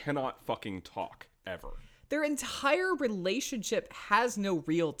people cannot fucking talk, ever. Their entire relationship has no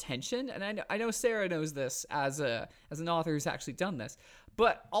real tension, and I know Sarah knows this as an author who's actually done this,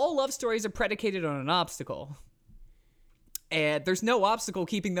 but all love stories are predicated on an obstacle, and there's no obstacle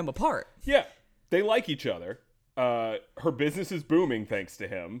keeping them apart. Yeah, they like each other. Her business is booming thanks to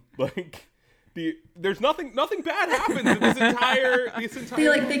him. Like, there's nothing bad happens in this entire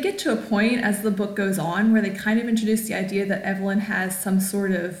They get to a point as the book goes on where they kind of introduce the idea that Evelyn has some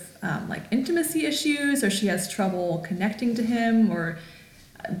sort of like intimacy issues, or she has trouble connecting to him, or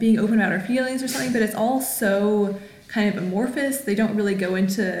being open about her feelings or something, but it's all so kind of amorphous. They don't really go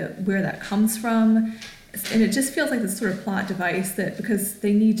into where that comes from. And it just feels like this sort of plot device that, because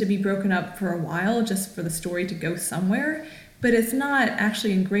they need to be broken up for a while just for the story to go somewhere, but it's not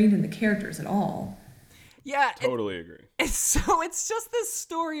actually ingrained in the characters at all. Yeah. Totally agree. And so it's just this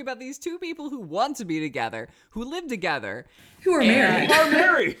story about these two people who want to be together, who live together. Who are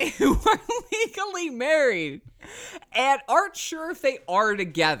married. Who are legally married and aren't sure if they are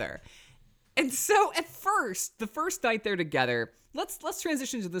together. And so at first, the first night they're together, let's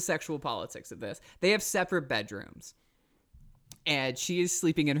transition to the sexual politics of this. They have separate bedrooms. And she is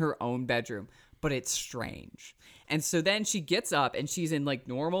sleeping in her own bedroom, but it's strange. And so then she gets up and she's in like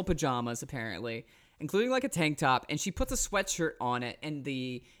normal pajamas apparently, including like a tank top, and she puts a sweatshirt on it,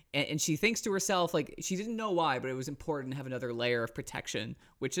 and she thinks to herself, like, she didn't know why, but it was important to have another layer of protection,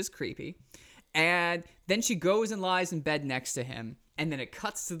 which is creepy. And then she goes and lies in bed next to him, and then it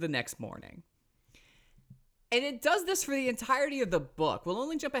cuts to the next morning. And it does this for the entirety of the book. We'll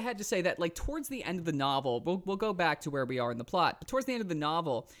only jump ahead to say that, like, towards the end of the novel, we'll go back to where we are in the plot, but towards the end of the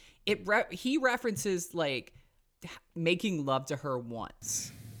novel, he references, like, making love to her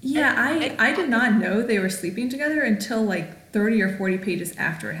once. Yeah, I did not know they were sleeping together until like 30 or 40 pages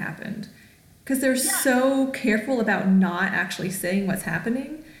after it happened. Because they're so careful about not actually saying what's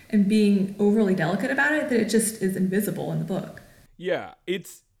happening and being overly delicate about it that it just is invisible in the book. Yeah,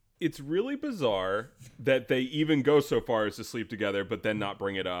 it's really bizarre that they even go so far as to sleep together but then not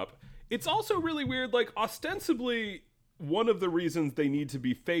bring it up. It's also really weird, like, ostensibly, one of the reasons they need to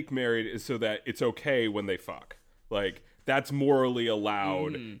be fake married is so that it's okay when they fuck. Like, that's morally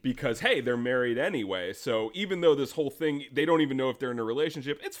allowed because, hey, they're married anyway. So even though this whole thing, they don't even know if they're in a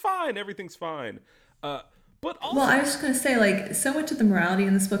relationship, it's fine. Everything's fine. But also... Well, I was just going to say, like, so much of the morality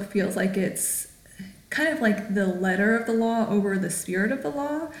in this book feels like it's kind of like the letter of the law over the spirit of the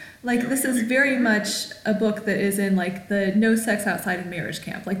law. Like, this is very much a book that is in, like, the no sex outside of marriage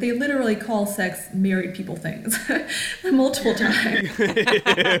camp. Like, they literally call sex married people things multiple times.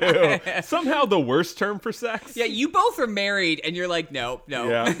 Somehow the worst term for sex. Yeah, you both are married, and you're like, no.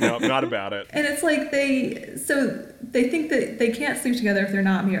 Yeah, no, not about it. And it's like they think that they can't sleep together if they're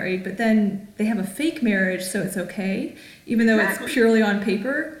not married, but then they have a fake marriage, so it's okay, even though it's purely on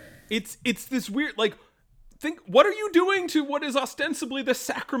paper. It's this weird, like, think, what are you doing to what is ostensibly the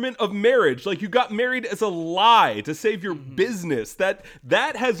sacrament of marriage? Like, you got married as a lie to save your business. That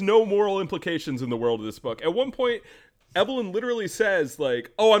has no moral implications in the world of this book. At one point, Evelyn literally says,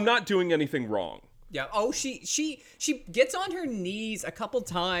 like, oh, I'm not doing anything wrong. Yeah. Oh, she gets on her knees a couple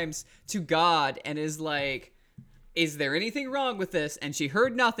times to God and is like, is there anything wrong with this? And she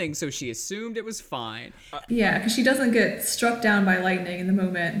heard nothing, so she assumed it was fine. Yeah, because she doesn't get struck down by lightning in the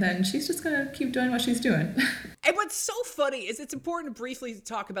moment, then she's just going to keep doing what she's doing. And what's so funny is it's important to briefly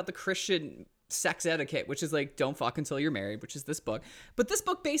talk about the Christian sex etiquette, which is like, don't fuck until you're married, which is this book. But this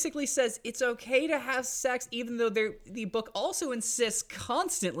book basically says it's okay to have sex, even though the book also insists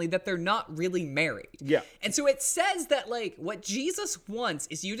constantly that they're not really married. Yeah. And so it says that, like, what Jesus wants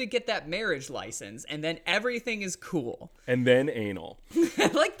is you to get that marriage license, and then everything is cool. And then anal.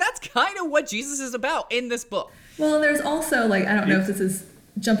 Like, that's kind of what Jesus is about in this book. Well, there's also, like, I don't know if this is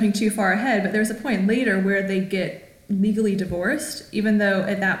jumping too far ahead, but there's a point later where they get legally divorced, even though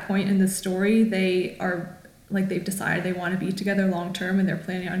at that point in the story they are, like, they've decided they want to be together long term and they're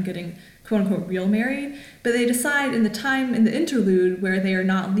planning on getting quote unquote real married, but they decide in the interlude where they are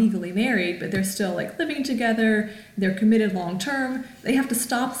not legally married but they're still, like, living together, they're committed long term, they have to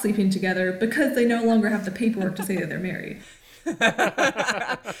stop sleeping together because they no longer have the paperwork to say that they're married.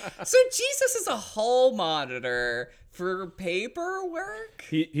 So Jesus is a hall monitor for paperwork?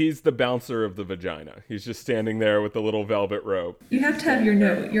 He's the bouncer of the vagina. He's just standing there with the little velvet rope. You have to have your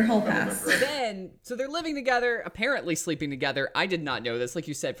note, your hall pass. So they're living together, apparently sleeping together. I did not know this, like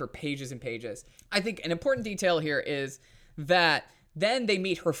you said, for pages and pages. I think an important detail here is that then they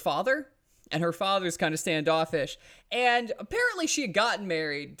meet her father, and her father's kind of standoffish. And apparently she had gotten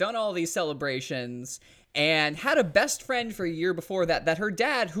married, done all these celebrations, and had a best friend for a year before that her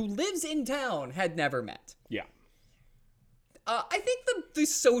dad, who lives in town, had never met. Yeah. I think the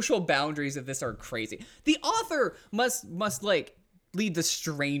social boundaries of this are crazy. The author must like lead the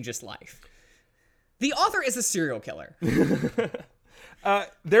strangest life. The author is a serial killer.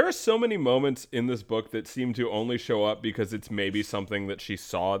 There are so many moments in this book that seem to only show up because it's maybe something that she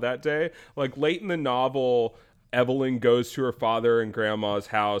saw that day. Like, late in the novel, Evelyn goes to her father and grandma's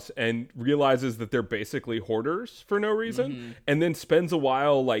house and realizes that they're basically hoarders for no reason, and then spends a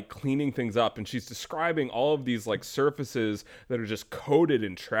while like cleaning things up. And she's describing all of these like surfaces that are just coated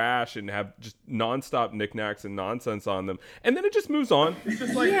in trash and have just nonstop knickknacks and nonsense on them. And then it just moves on. It's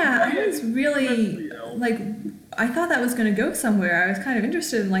just like, Yeah, I was really like, I thought that was going to go somewhere. I was kind of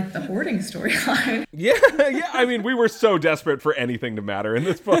interested in like the hoarding storyline. yeah. I mean, we were so desperate for anything to matter in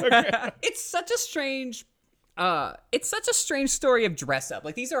this book. It's such a strange story of dress up.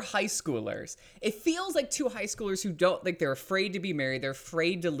 Like, these are high schoolers. It feels like two high schoolers who don't, like, they're afraid to be married, they're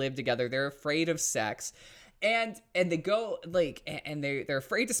afraid to live together, they're afraid of sex. And they go like, and they're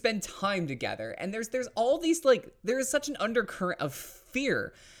afraid to spend time together. And there's all these, like, there is such an undercurrent of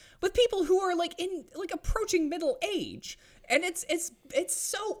fear with people who are like in like approaching middle age. And it's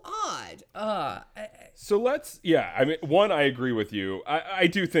so odd. So I mean, one, I agree with you. I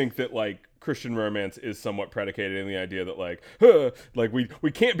do think that like Christian romance is somewhat predicated in the idea that like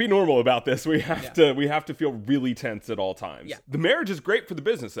we can't be normal about this. We have to feel really tense at all times. Yeah. The marriage is great for the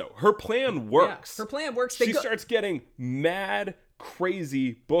business though. Her plan works. Yeah, her plan works. She starts getting mad,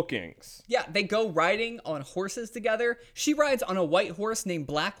 crazy bookings. Yeah, they go riding on horses together. She rides on a white horse named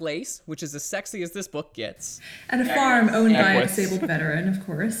Black Lace, which is as sexy as this book gets. At a farm owned by a Equus. disabled veteran, of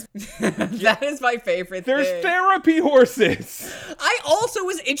course. That is my favorite There's thing. therapy horses. I also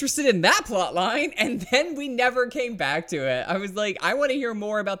was interested in that plot line, and then we never came back to it. I was like, I want to hear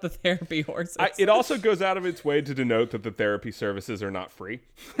more about the therapy horses. It also goes out of its way to denote that the therapy services are not free.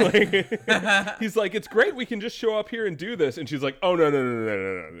 Like, he's like, it's great, we can just show up here and do this. And she's like, oh, no.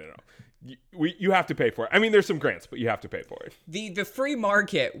 You have to pay for it. I mean, there's some grants, but you have to pay for it. The free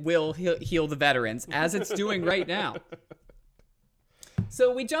market will heal the veterans, as it's doing right now.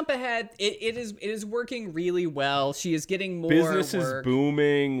 So we jump ahead. It is working really well. She is getting more Business work. is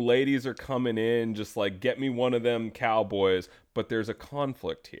booming. Ladies are coming in, just like, get me one of them cowboys. But there's a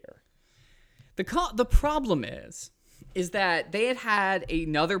conflict here. The problem is that they had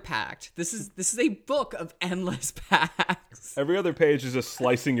another pact. This is a book of endless pacts. Every other page is just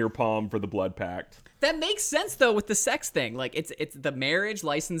slicing your palm for the blood pact. That makes sense though with the sex thing. Like it's the marriage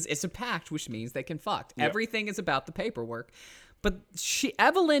license. It's a pact, which means they can fuck. Yep. Everything is about the paperwork. But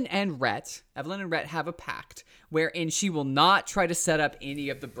Evelyn and Rhett have a pact wherein she will not try to set up any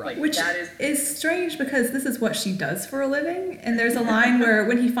of the brothers. Which is strange because this is what she does for a living. And there's a line where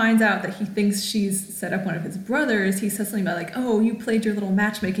when he finds out that he thinks she's set up one of his brothers, he says something about like, oh, you played your little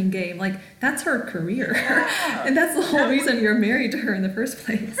matchmaking game. Like, that's her career. And that's the whole reason you're married to her in the first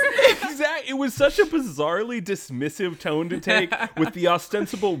place. Exactly. It was such a bizarrely dismissive tone to take with the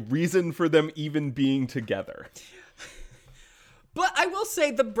ostensible reason for them even being together. But I will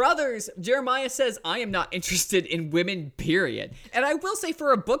say the brothers, Jeremiah says, I am not interested in women, period. And I will say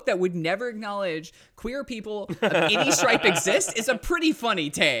for a book that would never acknowledge queer people of any stripe exist is a pretty funny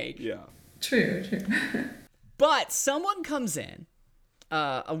take. Yeah. True. But someone comes in,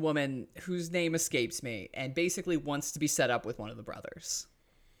 a woman whose name escapes me, and basically wants to be set up with one of the brothers.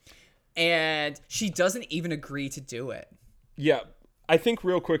 And she doesn't even agree to do it. Yeah. I think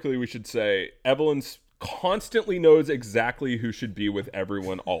real quickly we should say Evelyn's constantly knows exactly who should be with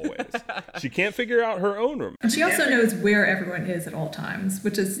everyone always. She can't figure out her own room. And she also knows where everyone is at all times,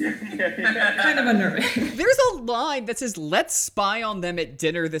 which is kind of unnerving. There's a line that says, let's spy on them at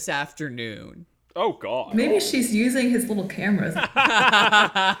dinner this afternoon. Oh, God. Maybe she's using his little cameras.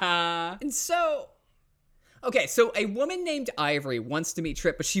 And so, okay, so a woman named Ivory wants to meet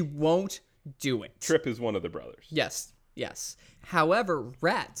Trip, but she won't do it. Trip is one of the brothers. Yes. However,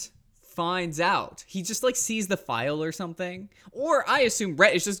 Rhett finds out. He just like sees the file or something. Or I assume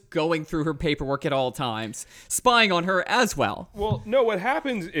Rhett is just going through her paperwork at all times, spying on her as well. Well, no, what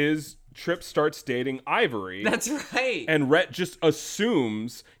happens is Trip starts dating Ivory. That's right. And Rhett just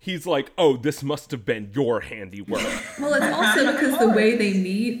assumes, he's like, oh, this must have been your handiwork. Well, it's also because the way they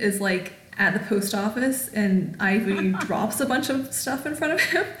meet is like at the post office and Ivy drops a bunch of stuff in front of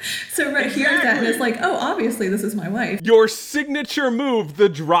him. So Rhett hears that and is like, oh, obviously this is my wife. Your signature move, the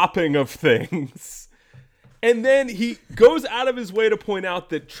dropping of things. And then he goes out of his way to point out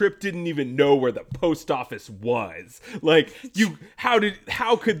that Trip didn't even know where the post office was. Like,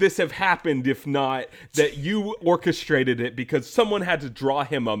 how could this have happened if not that you orchestrated it because someone had to draw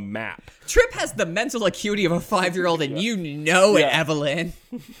him a map? Trip has the mental acuity of a 5-year-old and you know it, Evelyn.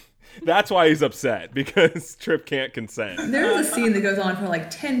 That's why he's upset, because Trip can't consent. There's a scene that goes on for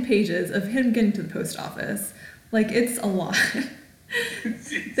like 10 pages of him getting to the post office. Like, it's a lot.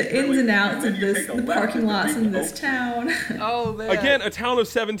 The ins and outs of this, the parking lots in this town. Oh, man. Again, a town of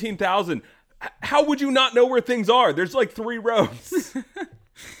 17,000. How would you not know where things are? There's like 3 roads.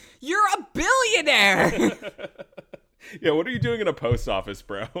 You're a billionaire. Yeah, what are you doing in a post office,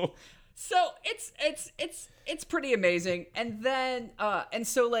 bro? So it's pretty amazing. And then and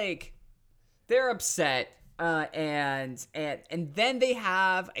so like they're upset. And then they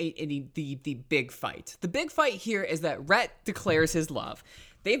have the big fight. The big fight here is that Rhett declares his love.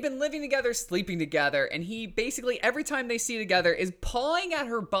 They've been living together, sleeping together, and he basically, every time they see together, is pawing at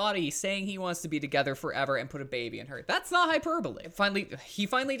her body, saying he wants to be together forever and put a baby in her. That's not hyperbole. He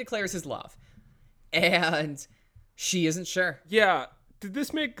finally declares his love. And she isn't sure. Yeah, did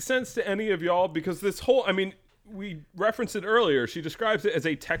this make sense to any of y'all? Because this whole, I mean, we referenced it earlier. She describes it as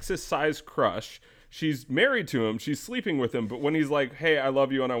a Texas-sized crush. She's married to him. She's sleeping with him. But when he's like, hey, I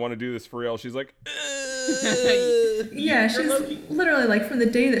love you and I want to do this for real, she's like, Yeah, she's literally like from the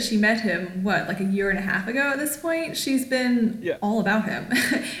day that she met him, like a year and a half ago at this point, she's been all about him.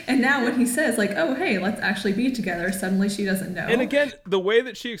 And now when he says like, oh, hey, let's actually be together, suddenly she doesn't know. And again, the way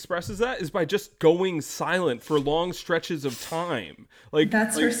that she expresses that is by just going silent for long stretches of time. Like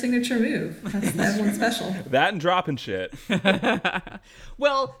that's her signature move. That's Evelyn special. That and dropping shit.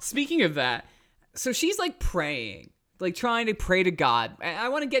 Well, speaking of that, so she's like praying, like trying to pray to God. I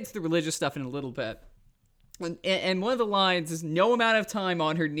want to get to the religious stuff in a little bit. And one of the lines is, no amount of time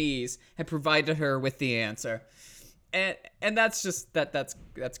on her knees had provided her with the answer. And that's just, that's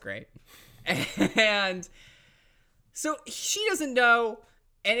great. And so she doesn't know,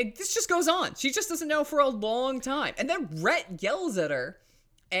 and this just goes on. She just doesn't know for a long time. And then Rhett yells at her,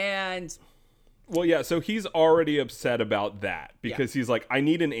 and... Well, yeah, so he's already upset about that because he's like, I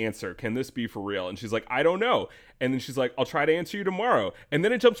need an answer. Can this be for real? And she's like, I don't know. And then she's like, I'll try to answer you tomorrow. And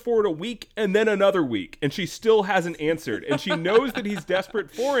then it jumps forward a week and then another week. And she still hasn't answered. And she knows that he's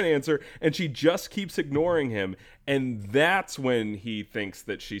desperate for an answer. And she just keeps ignoring him. And that's when he thinks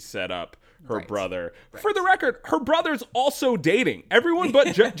that she set up her brother. Right. For the record, her brother's also dating. Everyone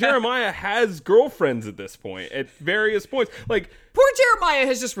but Jeremiah has girlfriends at this point, at various points. Like, poor Jeremiah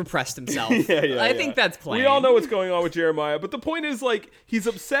has just repressed himself. I think that's plain. We all know what's going on with Jeremiah, but the point is, like, he's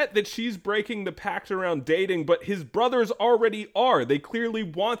upset that she's breaking the pact around dating, but his brothers already are. They clearly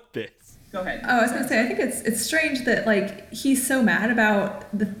want this. Go ahead. Oh, I was gonna say, I think it's strange that like he's so mad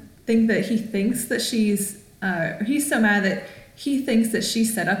about the thing that he thinks that she's. He's so mad that he thinks that she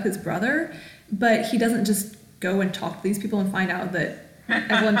set up his brother, but he doesn't just go and talk to these people and find out that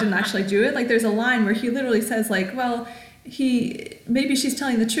Evelyn didn't actually do it. Like there's a line where he literally says like, well, maybe she's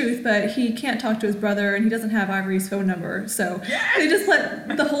telling the truth, but he can't talk to his brother and he doesn't have Ivory's phone number. So they just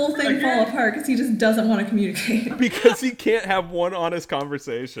let the whole thing fall apart because he just doesn't want to communicate. Because he can't have one honest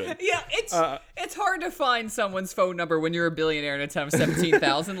conversation. Yeah, it's hard to find someone's phone number when you're a billionaire in a town of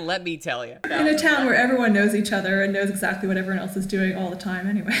 17,000, let me tell you. In a town where everyone knows each other and knows exactly what everyone else is doing all the time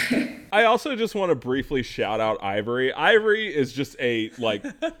anyway. I also just want to briefly shout out Ivory. Ivory is just a, like,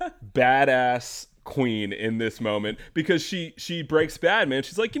 badass queen in this moment because she breaks bad, man.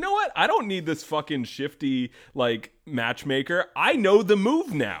 She's like, you know what? I don't need this fucking shifty, like, matchmaker. I know the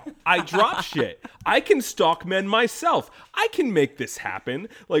move now. I drop shit. I can stalk men myself. I can make this happen.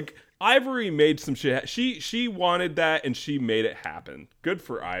 Like, Ivory made some shit. She wanted that and she made it happen. Good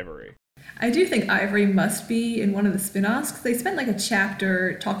for Ivory. I do think Ivory must be in one of the spin-offs because they spent like a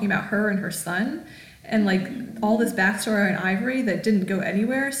chapter talking about her and her son and like all this backstory on Ivory that didn't go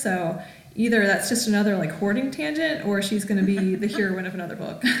anywhere. So either that's just another like hoarding tangent or she's going to be the heroine of another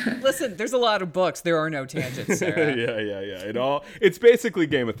book. Listen, there's a lot of books. There are no tangents, Sarah. Yeah. It's basically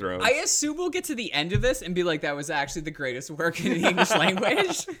Game of Thrones. I assume we'll get to the end of this and be like, that was actually the greatest work in the English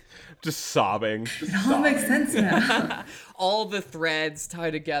language. Just sobbing. It all makes sense now. All the threads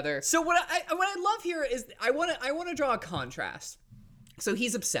tie together. So what I love here is I want to draw a contrast. So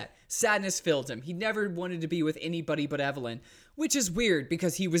he's upset. Sadness filled him. He never wanted to be with anybody but Evelyn, which is weird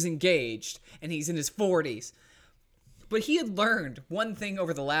because he was engaged and he's in his 40s. But he had learned one thing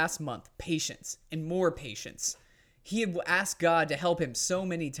over the last month, patience and more patience. He had asked God to help him so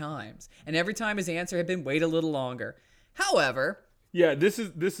many times, and every time his answer had been wait a little longer. However, yeah, this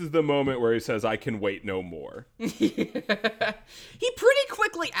is the moment where he says, I can wait no more. He pretty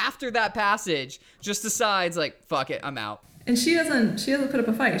quickly after that passage just decides like, fuck it, I'm out. And she doesn't put up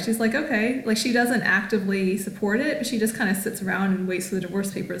a fight. She's like, okay, like she doesn't actively support it, but she just kind of sits around and waits for the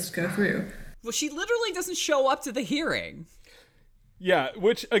divorce papers to go through. Well, she literally doesn't show up to the hearing. Yeah,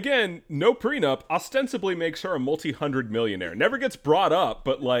 which, again, no prenup, ostensibly makes her a multi-hundred millionaire. Never gets brought up,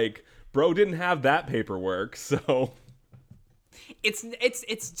 but, like, bro didn't have that paperwork, so...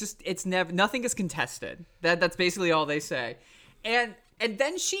 It's never, nothing is contested. That's basically all they say. And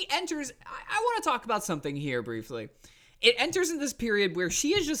then she enters, I want to talk about something here briefly. It enters in this period where she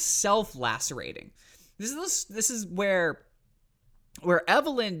is just self-lacerating. This is where where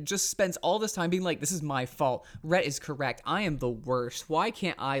Evelyn just spends all this time being like, this is my fault. Rhett is correct. I am the worst. Why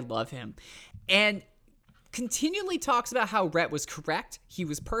can't I love him? And continually talks about how Rhett was correct. He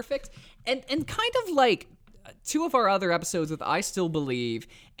was perfect. And kind of like two of our other episodes with I Still Believe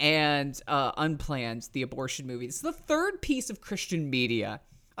and Unplanned, the abortion movie. It's the third piece of Christian media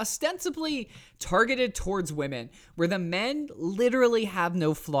ostensibly targeted towards women, where the men literally have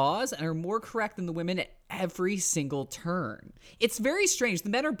no flaws and are more correct than the women at every single turn. It's very strange. The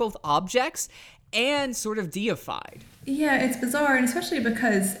men are both objects and sort of deified. Yeah, it's bizarre, and especially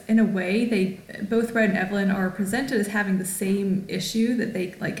because in a way they both Red and Evelyn are presented as having the same issue, that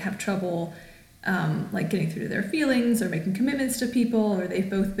they like have trouble like getting through to their feelings or making commitments to people, or they've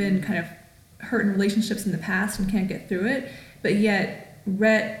both been kind of hurt in relationships in the past and can't get through it. But yet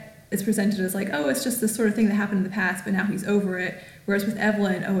Rhett is presented as like, oh, it's just this sort of thing that happened in the past, but now he's over it. Whereas with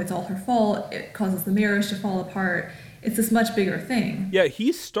Evelyn, oh, it's all her fault. It causes the marriage to fall apart. It's this much bigger thing. Yeah,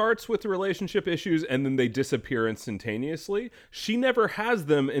 he starts with the relationship issues and then they disappear instantaneously. She never has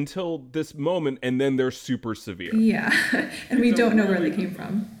them until this moment, and then they're super severe. Yeah, and we don't know where they came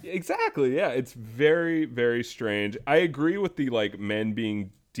from. Exactly, yeah. It's very, very strange. I agree with the like men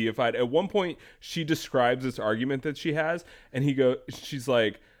being deified. At one point, she describes this argument that she has, and she's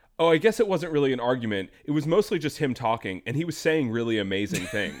like, oh, I guess it wasn't really an argument. It was mostly just him talking, and he was saying really amazing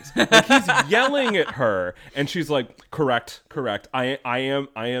things. Like, he's yelling at her, and she's like, correct. I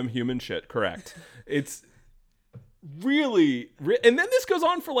am human shit, correct. It's really, and then this goes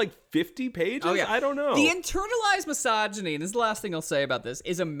on for like 50 pages. Oh, yeah. I don't know. The internalized misogyny, and this is the last thing I'll say about this,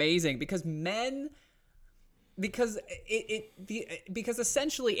 is amazing because because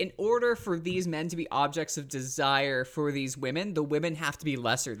essentially in order for these men to be objects of desire for these women, the women have to be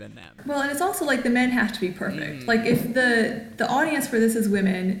lesser than them. Well, and it's also like the men have to be perfect. Like if the audience for this is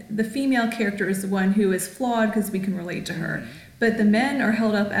women, the female character is the one who is flawed because we can relate to her. But the men are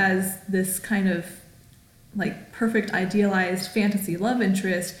held up as this kind of like perfect idealized fantasy love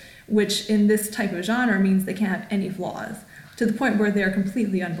interest, which in this type of genre means they can't have any flaws, to the point where they're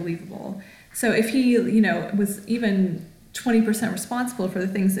completely unbelievable. So if he, was even 20% responsible for the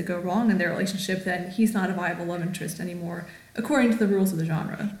things that go wrong in their relationship, then he's not a viable love interest anymore, according to the rules of the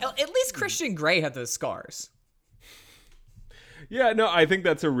genre. At least Christian Grey had those scars. Yeah, no, I think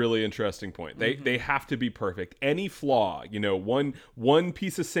that's a really interesting point. They have to be perfect. Any flaw, one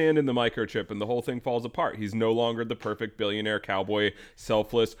piece of sand in the microchip and the whole thing falls apart. He's no longer the perfect billionaire cowboy,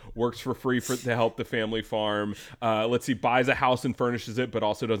 selfless, works for free to help the family farm. Buys a house and furnishes it, but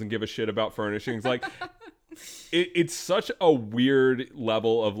also doesn't give a shit about furnishings. Like, it's such a weird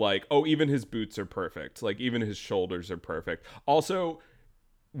level of like, oh, even his boots are perfect. Like, even his shoulders are perfect. Also,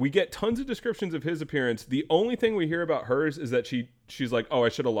 we get tons of descriptions of his appearance. The only thing we hear about hers is that she's like, oh, I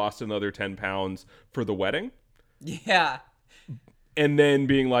should have lost another 10 pounds for the wedding. Yeah. And then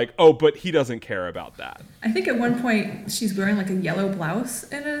being like, oh, but he doesn't care about that. I think at one point she's wearing like a yellow blouse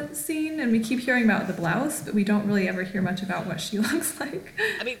in a scene, and we keep hearing about the blouse, but we don't really ever hear much about what she looks like.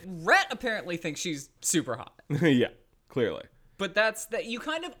 I mean, Rhett apparently thinks she's super hot. Yeah, clearly. But that's that you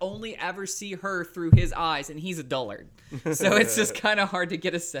kind of only ever see her through his eyes, and he's a dullard. So it's just kind of hard to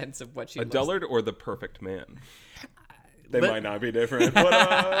get a sense of what she looks like. A dullard or the perfect man? They might not be different. What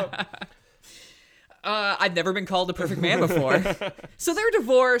up? I've never been called a perfect man before. So they're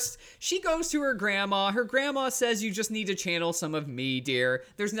divorced. She goes to her grandma. Her grandma says, you just need to channel some of me, dear.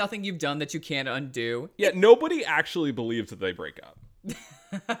 There's nothing you've done that you can't undo. Yeah, nobody actually believes that they break up.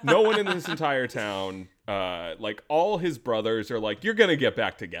 No one in this entire town, like all his brothers are like, you're gonna get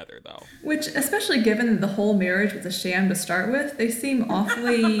back together though. Which, especially given that the whole marriage was a sham to start with, they seem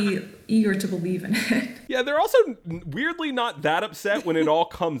awfully eager to believe in it. Yeah, they're also weirdly not that upset when it all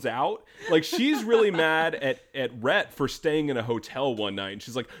comes out. Like, she's really mad at Rhett for staying in a hotel one night. And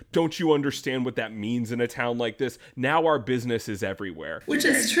she's like, don't you understand what that means in a town like this? Now our business is everywhere. Which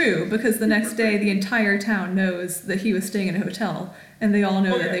is true, because the next day the entire town knows that he was staying in a hotel, and they all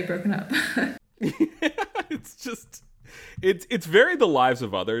know that they've broken up. It's just... It's very The Lives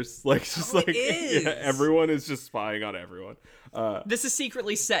of Others. Like, just like, yeah, everyone is just spying on everyone. This is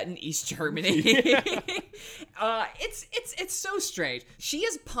secretly set in East Germany. It's so strange. She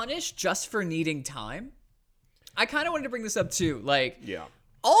is punished just for needing time. I kind of wanted to bring this up too. Like, yeah.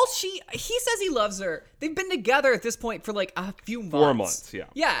 He says he loves her. They've been together at this point for like a few months. 4 months, yeah.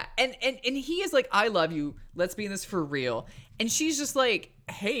 Yeah, and he is like, I love you. Let's be in this for real. And she's just like,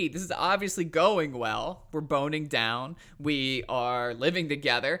 hey, this is obviously going well. We're boning down. We are living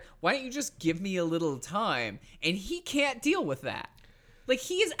together. Why don't you just give me a little time? And he can't deal with that. Like,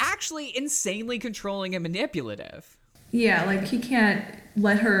 he is actually insanely controlling and manipulative. Yeah, like he can't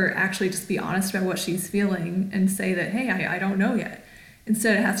let her actually just be honest about what she's feeling and say that, hey, I don't know yet.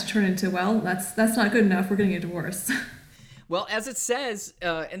 Instead, it has to turn into, well, that's not good enough. We're getting a divorce. Well, as it says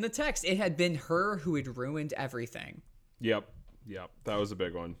in the text, it had been her who had ruined everything. Yep. That was a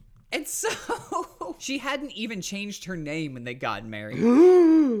big one. And so she hadn't even changed her name when they got married.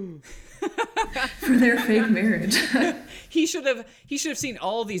 For their fake marriage. He should have seen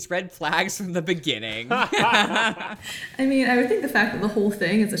all these red flags from the beginning. I mean, I would think the fact that the whole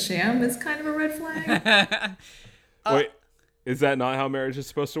thing is a sham is kind of a red flag. Wait, is that not how marriage is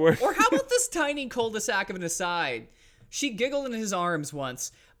supposed to work? Or how about this tiny cul-de-sac of an aside? She giggled in his arms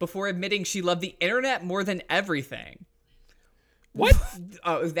once before admitting she loved the internet more than everything. What?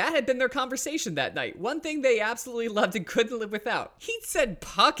 That had been their conversation that night. One thing they absolutely loved and couldn't live without. He'd said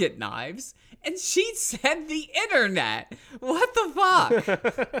pocket knives, and she'd said the internet. What the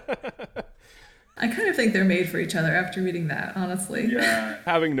fuck? I kind of think they're made for each other after reading that, honestly. Yeah.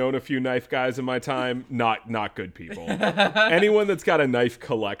 Having known a few knife guys in my time, not good people. Anyone that's got a knife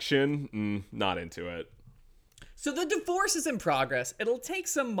collection, not into it. So the divorce is in progress. It'll take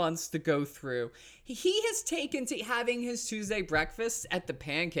some months to go through. He has taken to having his Tuesday breakfast at the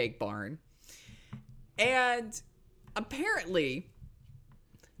Pancake Barn. And apparently,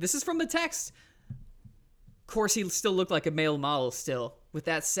 this is from the text. Of course, he still looked like a male model still, with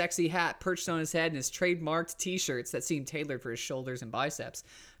that sexy hat perched on his head and his trademarked t-shirts that seemed tailored for his shoulders and biceps.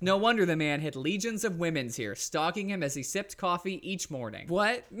 No wonder the man had legions of women's here, stalking him as he sipped coffee each morning.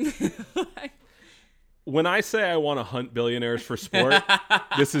 What? When I say I want to hunt billionaires for sport,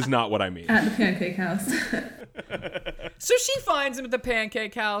 this is not what I mean. At the Pancake House. So she finds him at the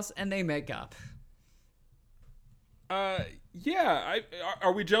Pancake House, and they make up. Yeah.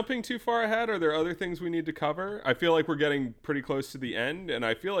 Are we jumping too far ahead? Are there other things we need to cover? I feel like we're getting pretty close to the end, and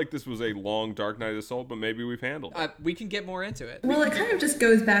I feel like this was a long Dark Knight of the Soul, but maybe we've handled it. We can get more into it. Well, it kind of just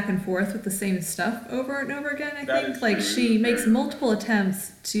goes back and forth with the same stuff over and over again, I That think. is Like, true. she makes multiple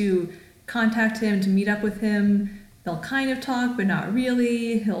attempts to contact him, to meet up with him. They'll kind of talk, but not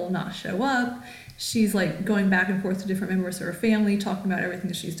really. He'll not show up. She's like going back and forth to different members of her family, talking about everything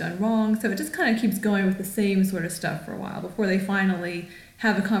that she's done wrong. So it just kind of keeps going with the same sort of stuff for a while before they finally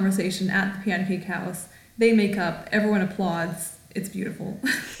have a conversation at the Pancake House. They make up, everyone applauds. It's beautiful.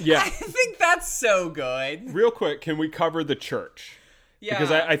 Yeah. I think that's so good. Real quick, can we cover the church? Yeah.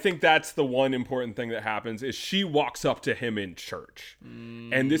 Because I think that's the one important thing that happens is she walks up to him in church.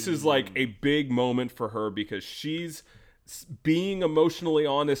 And this is like a big moment for her because she's being emotionally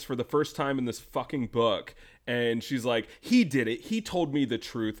honest for the first time in this fucking book. And she's like, he did it. He told me the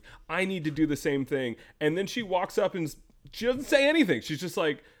truth. I need to do the same thing. And then she walks up and she doesn't say anything. She's just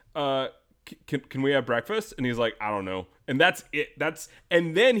like, can we have breakfast? And he's like, I don't know. And that's it.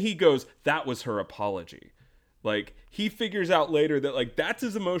 And then he goes, that was her apology. Like, he figures out later that, like, that's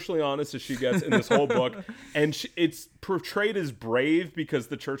as emotionally honest as she gets in this whole book. And it's portrayed as brave because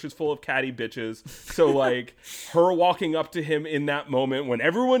the church is full of catty bitches. So, like, her walking up to him in that moment when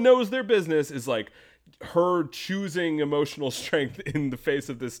everyone knows their business is, like, her choosing emotional strength in the face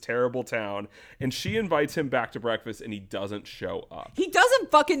of this terrible town. And she invites him back to breakfast and he doesn't show up. He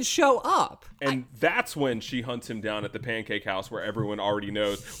doesn't fucking show up. And that's when she hunts him down at the Pancake House where everyone already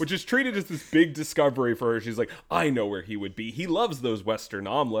knows, which is treated as this big discovery for her. She's like, I know where he would be. He loves those Western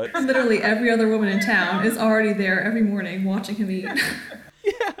omelets. Literally every other woman in town is already there every morning watching him eat.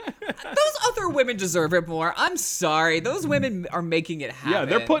 Those other women deserve it more. I'm sorry. Those women are making it happen. Yeah,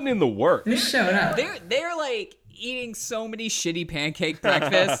 they're putting in the work. They're showing up. They're like eating so many shitty pancake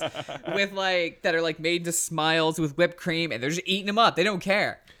breakfasts with like that are like made to smiles with whipped cream, and they're just eating them up. They don't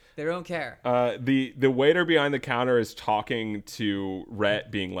care. They don't care. The waiter behind the counter is talking to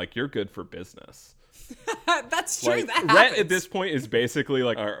Rhett, being like, you're good for business. That's true. Like, That Rhett happens. at this point is basically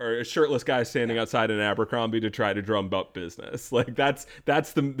like a shirtless guy standing outside an Abercrombie to try to drum up business. Like that's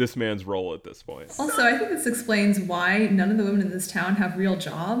this man's role at this point. Also, I think this explains why none of the women in this town have real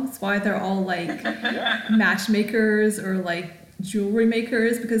jobs, why they're all like matchmakers or like jewelry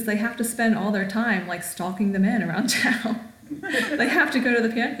makers, because they have to spend all their time like stalking the men around town. They have to go to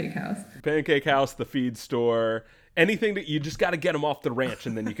the Pancake House. Pancake House, the feed store, anything that you just got to get them off the ranch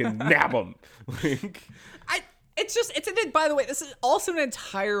and then you can nab them. Like, By the way, this is also an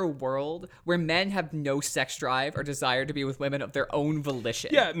entire world where men have no sex drive or desire to be with women of their own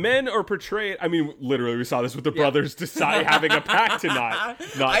volition. yeah, men are portrayed. I mean, literally, we saw this with the brothers decide having a pact to not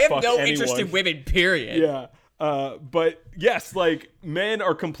I have fuck no anyone. interest in women, period. Yeah. But yes, like men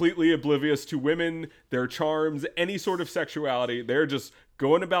are completely oblivious to women, their charms, any sort of sexuality. They're just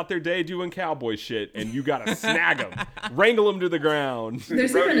going about their day doing cowboy shit, and you gotta snag them, wrangle them to the ground.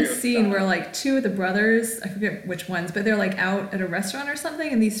 There's even a scene where like two of the brothers, I forget which ones, but they're like out at a restaurant or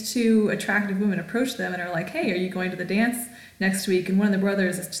something, and these two attractive women approach them and are like, "Hey, are you going to the dance next week?" And one of the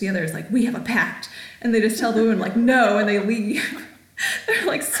brothers to the other is like, "We have a pact," and they just tell the women like, "No," and they leave. They're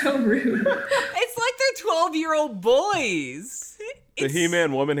like so rude. It's like they're 12-year-old boys. The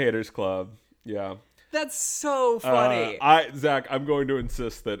He-Man Woman Haters Club. Yeah. That's so funny. Zach, I'm going to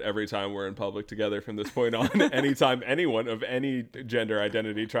insist that every time we're in public together from this point on, anytime anyone of any gender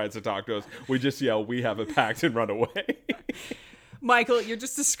identity tries to talk to us, we just yell, "We have a pact," and run away. Michael, you're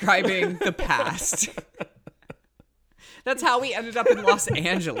just describing the past. That's how we ended up in Los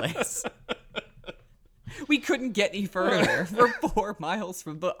Angeles. We couldn't get any further. We're 4 miles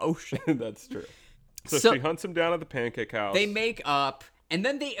from the ocean. That's true. So she hunts him down at the pancake house. They make up, and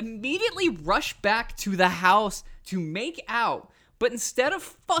then they immediately rush back to the house to make out. But instead of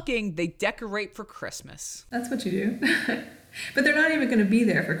fucking, they decorate for Christmas. That's what you do. But they're not even going to be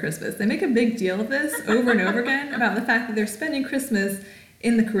there for Christmas. They make a big deal of this over and over again about the fact that they're spending Christmas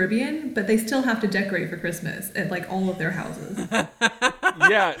in the Caribbean, but they still have to decorate for Christmas at like all of their houses.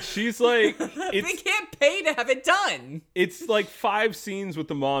 Yeah, she's like, They can't pay to have it done. it's like 5 scenes with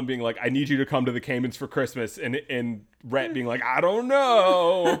the mom being like, "I need you to come to the Caymans for Christmas," and Rhett being like, "I don't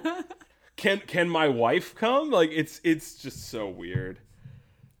know. Can my wife come?" Like it's just so weird.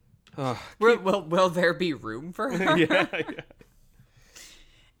 Will there be room for her? Yeah.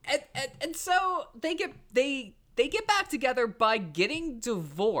 And so they get back together by getting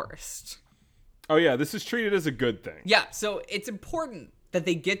divorced. Oh yeah, this is treated as a good thing. Yeah, so it's important that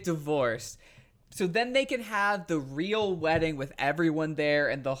they get divorced so then they can have the real wedding with everyone there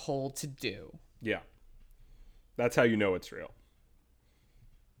and the whole to-do. Yeah. That's how you know it's real.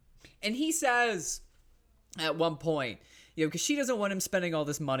 And he says at one point, because she doesn't want him spending all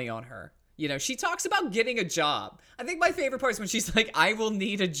this money on her. She talks about getting a job. I think my favorite part is when she's like, "I will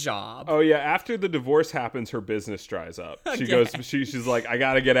need a job." Oh yeah, after the divorce happens, her business dries up. She goes, she's like, "I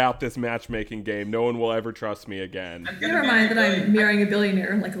gotta get out this matchmaking game. No one will ever trust me again." Never mind that I'm marrying a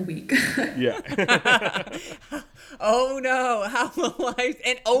billionaire in like a week. Yeah. Oh no, how will I?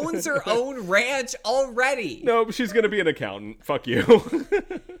 And owns her own ranch already. No, she's gonna be an accountant. Fuck you.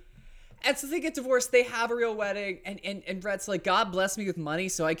 And so they get divorced, they have a real wedding, and Rhett's like, "God bless me with money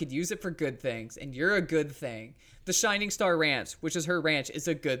so I could use it for good things, and you're a good thing. The Shining Star Ranch, which is her ranch, is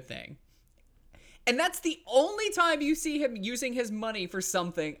a good thing." And that's the only time you see him using his money for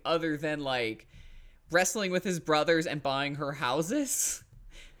something other than, like, wrestling with his brothers and buying her houses.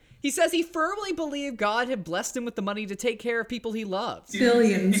 He says he firmly believed God had blessed him with the money to take care of people he loves.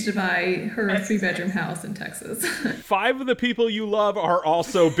 Billions to buy her 3-bedroom house in Texas. 5 of the people you love are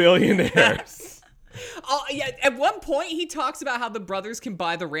also billionaires. Yeah, at one point he talks about how the brothers can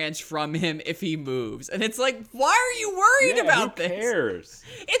buy the ranch from him if he moves. And it's like, why are you worried about who this? cares?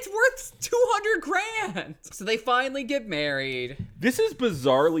 It's worth $200,000. So they finally get married. This is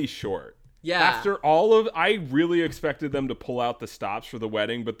bizarrely short. Yeah. After I really expected them to pull out the stops for the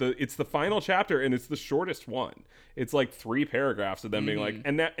wedding, but it's the final chapter and it's the shortest one. It's like 3 paragraphs of them being like,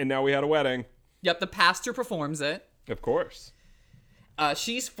 and now we had a wedding. Yep, the pastor performs it. Of course.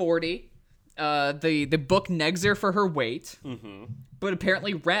 She's 40. The book negs her for her weight. Mm-hmm. But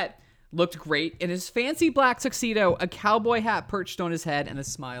apparently Rhett looked great in his fancy black tuxedo, a cowboy hat perched on his head, and a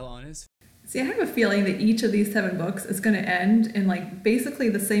smile on his face. See, I have a feeling that each of these 7 books is going to end in like basically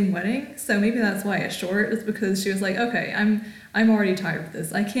the same wedding. So maybe that's why it's short, is because she was like, "Okay, I'm already tired of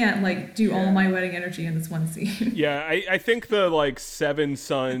this. I can't like do all my wedding energy in this one scene." Yeah, I think the like 7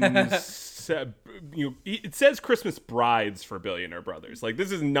 sons. It says Christmas brides for Billionaire Brothers. Like,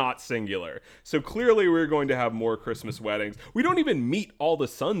 this is not singular. So clearly we're going to have more Christmas weddings. We don't even meet all the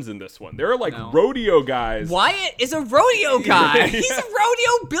sons in this one. There are like rodeo guys. Wyatt is a rodeo guy. He's a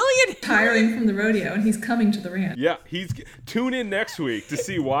rodeo billionaire. Tiring from the rodeo, and he's coming to the ranch. Yeah, tune in next week to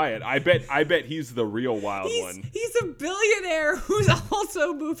see Wyatt. I bet he's the real wild one. He's a billionaire who's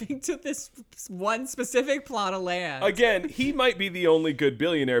also moving to this one specific plot of land. Again, he might be the only good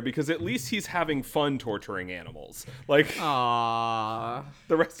billionaire because at least he's having fun torturing animals. Like, aww.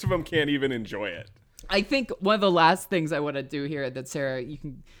 The rest of them can't even enjoy it. I think one of the last things I want to do here that Sarah, you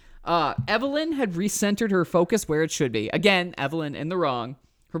can... Evelyn had recentered her focus where it should be. Again, Evelyn in the wrong.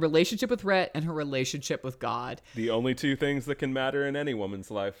 Her relationship with Rhett and her relationship with God. The only 2 things that can matter in any woman's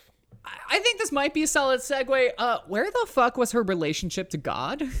life. I think this might be a solid segue. Where the fuck was her relationship to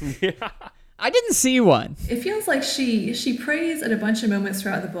God? Yeah. I didn't see one. It feels like she prays at a bunch of moments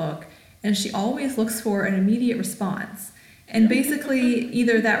throughout the book, and she always looks for an immediate response. And basically,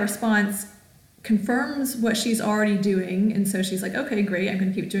 either that response confirms what she's already doing, and so she's like, okay, great, I'm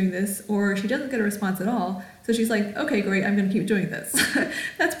going to keep doing this, or she doesn't get a response at all, so she's like, okay, great, I'm going to keep doing this.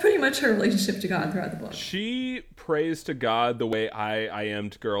 That's pretty much her relationship to God throughout the book. She prays to God the way I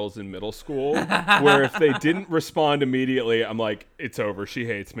am to girls in middle school, where if they didn't respond immediately, I'm like, it's over. She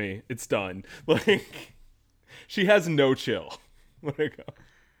hates me. It's done. Like, she has no chill. Let it go.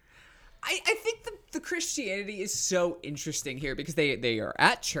 I think the Christianity is so interesting here because they are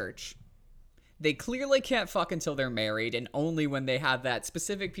at church. They clearly can't fuck until they're married, and only when they have that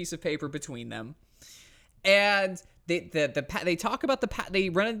specific piece of paper between them. And they talk about they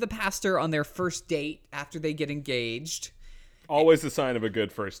run into the pastor on their first date after they get engaged. Always a sign of a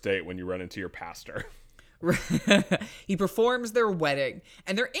good first date when you run into your pastor. He performs their wedding,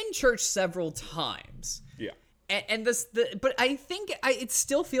 and they're in church several times. Yeah. And but I think it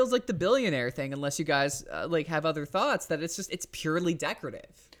still feels like the billionaire thing, unless you guys like have other thoughts, that it's purely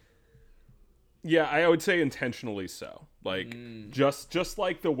decorative. Yeah, I would say intentionally so. Like just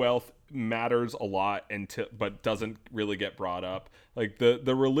like the wealth matters a lot but doesn't really get brought up. Like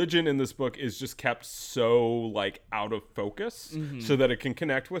the religion in this book is just kept so like out of focus so that it can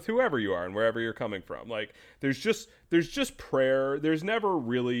connect with whoever you are and wherever you're coming from. Like there's just prayer. There's never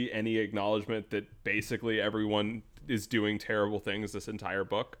really any acknowledgement that basically everyone is doing terrible things this entire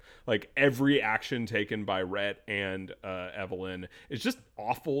book. Like every action taken by Rhett and Evelyn is just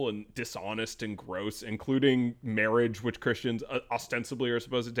awful and dishonest and gross, including marriage, which Christians ostensibly are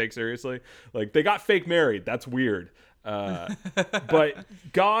supposed to take seriously. Like they got fake married. That's weird. But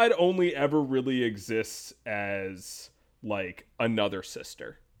God only ever really exists as like another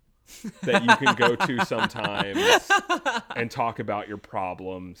sister that you can go to sometimes and talk about your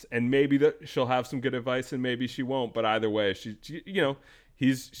problems, and maybe that she'll have some good advice and maybe she won't, but either way she you know,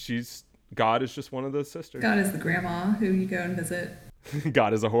 God is just one of those sisters. God is the grandma who you go and visit.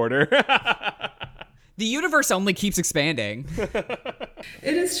 God is a hoarder. The universe only keeps expanding.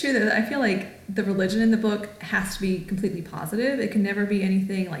 It is true that I feel like the religion in the book has to be completely positive. It can never be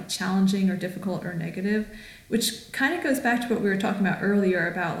anything like challenging or difficult or negative, which kind of goes back to what we were talking about earlier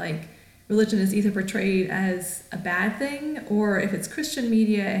about like religion is either portrayed as a bad thing, or if it's Christian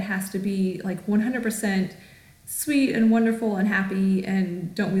media, it has to be like 100% sweet and wonderful and happy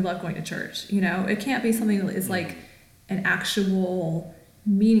and don't we love going to church? You know, it can't be something that is like an actual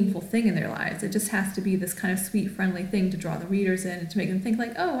meaningful thing in their lives. It just has to be this kind of sweet, friendly thing to draw the readers in, to make them think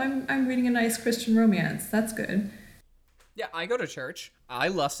like, oh, I'm reading a nice Christian romance. That's good. Yeah, I go to church. I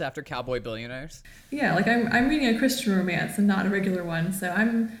lust after cowboy billionaires. Yeah, like I'm reading a Christian romance and not a regular one, so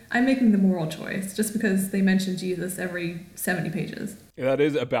I'm making the moral choice just because they mention Jesus every 70 pages. That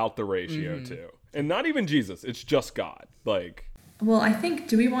is about the ratio too. And not even Jesus, it's just God. Like, well, I think,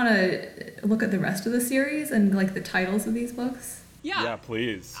 do we want to look at the rest of the series and like the titles of these books? yeah,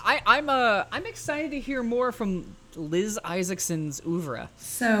 please. I'm excited to hear more from Liz Isaacson's oeuvre.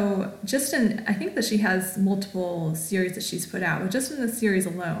 So I think that she has multiple series that she's put out, but just in the series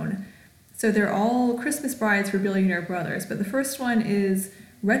alone. So they're all Christmas Brides for Billionaire Brothers, but the first one is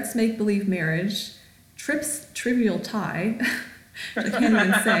Rhett's Make-Believe Marriage, Tripp's Trivial Tie, which I can't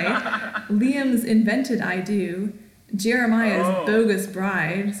even say, Liam's Invented I Do, Jeremiah's Bogus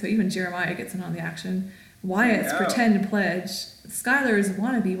Bride, so even Jeremiah gets in on the action, Wyatt's Pretend Pledge, Skylar's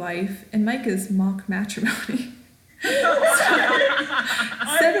Wannabe Wife, and Micah's Mock Matrimony.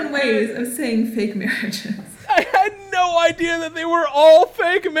 7 ways of saying fake marriages. I had no idea that they were all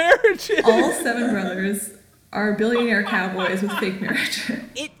fake marriages. All 7 brothers are billionaire cowboys with fake marriages.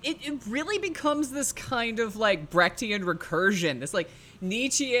 It really becomes this kind of like Brechtian recursion, this like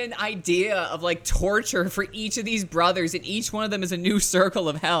Nietzschean idea of like torture for each of these brothers, and each one of them is a new circle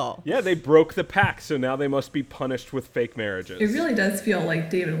of hell. Yeah, they broke the pact, so now they must be punished with fake marriages. It really does feel like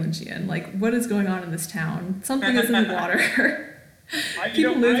David Lynchian. Like, what is going on in this town? Something is in the water.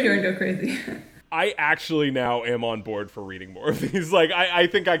 People move here and go crazy. I actually now am on board for reading more of these. Like, I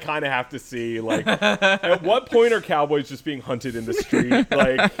think I kind of have to see, like, at what point are cowboys just being hunted in the street?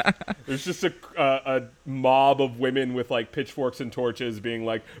 Like, there's just a mob of women with, like, pitchforks and torches being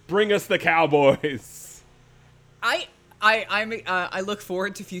like, bring us the cowboys. I look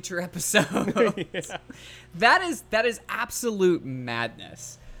forward to future episodes. That is absolute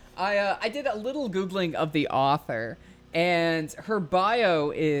madness. I did a little Googling of the author, and her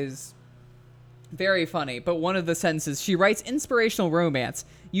bio is very funny, but one of the sentences, she writes inspirational romance,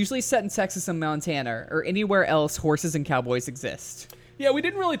 usually set in Texas and Montana, or anywhere else horses and cowboys exist. Yeah, we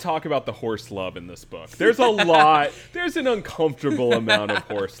didn't really talk about the horse love in this book. There's a lot, there's an uncomfortable amount of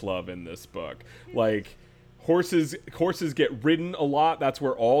horse love in this book. Like, horses get ridden a lot. That's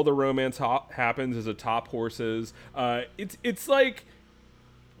where all the romance happens, is atop horses. It's like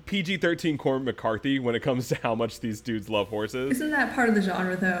PG-13 Cormac McCarthy when it comes to how much these dudes love horses. Isn't that part of the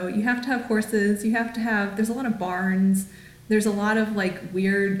genre, though? You have to have horses. You have to have. There's a lot of barns. There's a lot of like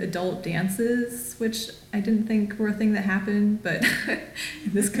weird adult dances, which I didn't think were a thing that happened, but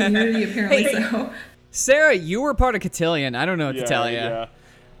in this community apparently so. Sarah, you were part of Cotillion. I don't know what to tell you. Yeah.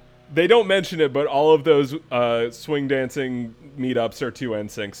 They don't mention it, but all of those swing dancing meetups are 2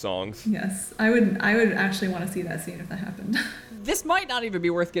 NSYNC songs. Yes, I would actually want to see that scene if that happened. This might not even be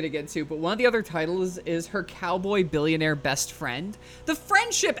worth getting into, but one of the other titles is her cowboy billionaire best friend. The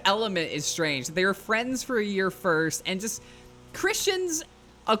friendship element is strange. They were friends for a year first, and just Christians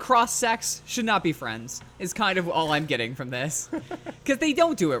across sex should not be friends, is kind of all I'm getting from this. Because they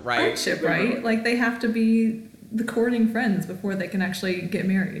don't do it right. Friendship, right? Like they have to be the courting friends before they can actually get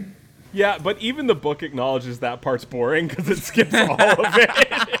married. Yeah, but even the book acknowledges that part's boring because it skips all of it.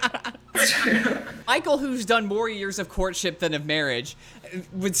 Michael, who's done more years of courtship than of marriage,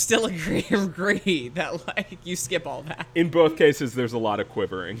 would still agree that, like, you skip all that. In both cases, there's a lot of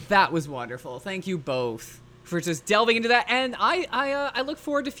quivering. That was wonderful. Thank you both for just delving into that, and I look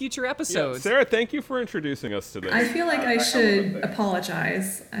forward to future Yeah, episodes. Sarah, thank you for introducing us to this. I feel like I should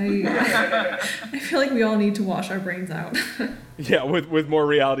apologize. I feel like we all need to wash our brains out. Yeah, with more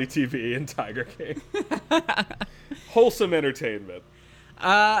reality TV and Tiger King. Wholesome entertainment.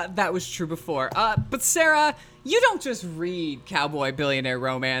 That was true before. But Sarah, you don't just read cowboy billionaire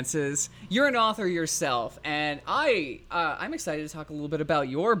romances. You're an author yourself, and I'm excited to talk a little bit about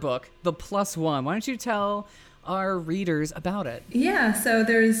your book, The Plus One. Why don't you tell our readers about it? Yeah, so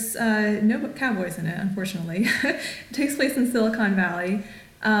there's no cowboys in it, unfortunately. It takes place in Silicon Valley.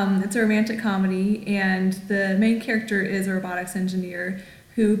 It's a romantic comedy, and the main character is a robotics engineer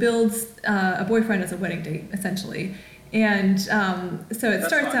who builds a boyfriend as a wedding date, essentially. And so it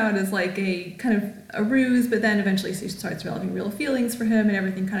starts out as like a kind of a ruse, but then eventually she starts developing real feelings for him, and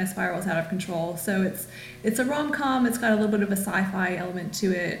everything kind of spirals out of control. So it's a rom-com. It's got a little bit of a sci-fi element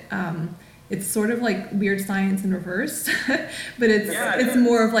to it. It's sort of like Weird Science in reverse, but it's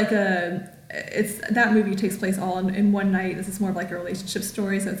more of like that movie takes place all in one night. This is more of like a relationship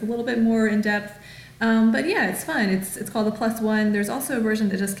story, so it's a little bit more in depth. But yeah, it's fun. It's called The Plus One. There's also a version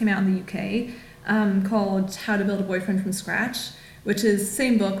that just came out in the UK. Called How to Build a Boyfriend from Scratch, which is the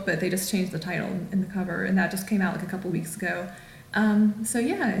same book, but they just changed the title in the cover, and that just came out like a couple weeks ago. So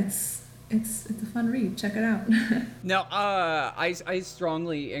yeah, it's a fun read. Check it out. Now, I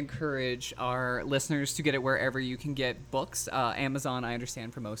strongly encourage our listeners to get it wherever you can get books. Amazon, I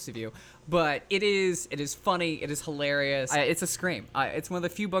understand, for most of you, but it is funny. It is hilarious. It's a scream. It's one of the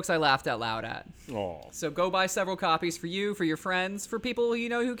few books I laughed out loud at. Aw. So go buy several copies for you, for your friends, for people you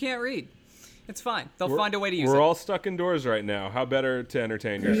know who can't read. It's fine. They'll find a way to use it. We're all stuck indoors right now. How better to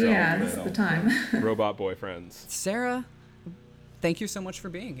entertain yourself Yeah, than this is the time. robot boyfriends? Sarah, thank you so much for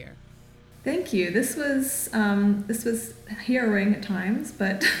being here. Thank you. This was harrowing at times,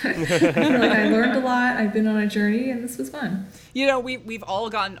 but I feel like I learned a lot. I've been on a journey, and this was fun. You know, we've all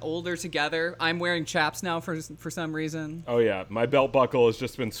gotten older together. I'm wearing chaps now for some reason. Oh yeah, my belt buckle has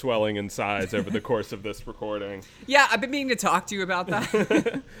just been swelling in size over the course of this recording. Yeah, I've been meaning to talk to you about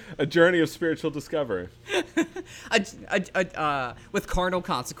that. A journey of spiritual discovery. With carnal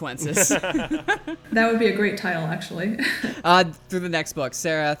consequences. That would be a great title, actually. Through the next book.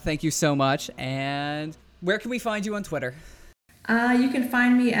 Sarah, thank you so much. And where can we find you on Twitter? You can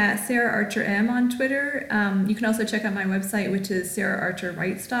find me at Sarah Archer M on Twitter. You can also check out my website, which is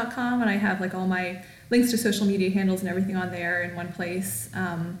saraharcherwrites.com, and I have like all my links to social media handles and everything on there in one place.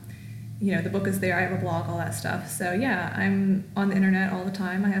 The book is there. I have a blog, all that stuff. So yeah, I'm on the internet all the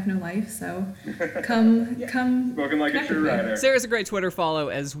time. I have no life, so come. Spoken like a true writer. Sarah's a great Twitter follow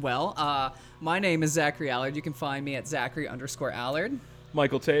as well. My name is Zachary Allard. You can find me at Zachary_Allard.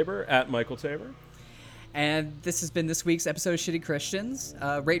 Michael Tabor at Michael Tabor. And this has been this week's episode of Shitty Christians.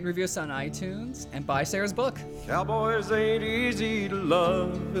 Rate and review us on iTunes, and buy Sarah's book. Cowboys ain't easy to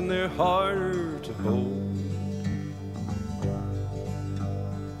love, and they're harder to hold.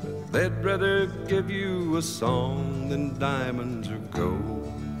 But they'd rather give you a song than diamonds or gold.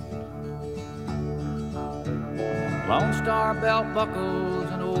 Lone Star belt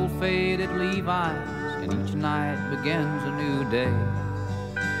buckles and old faded Levi's, and each night begins a new day.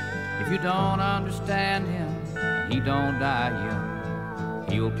 If you don't understand him, he don't die young.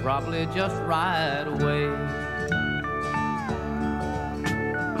 He'll probably just ride away.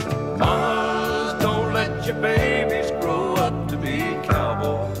 Mamas, don't let your babies grow up to be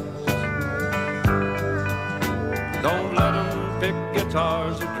cowboys. Don't let them pick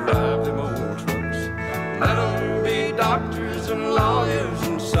guitars or drive them old trucks. Let them be doctors and lawyers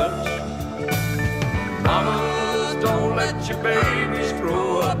and such. Mamas, don't let your babies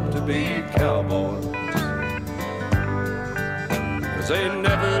grow up to be cowboys. 'Cause they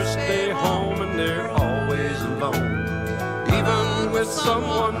never stay home and they're always alone, even with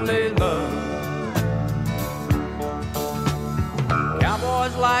someone they love.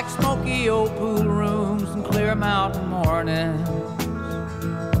 Cowboys like smoky old pool rooms and clear mountain mornings.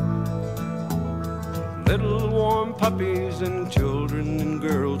 Little warm puppies and children and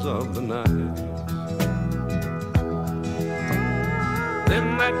girls of the night.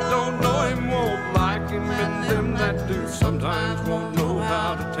 Them that don't know him won't like him, and them that do sometimes won't know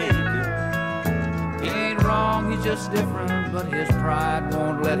how to take it. He ain't wrong, he's just different, but his pride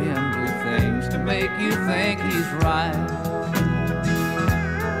won't let him do things to make you think he's right.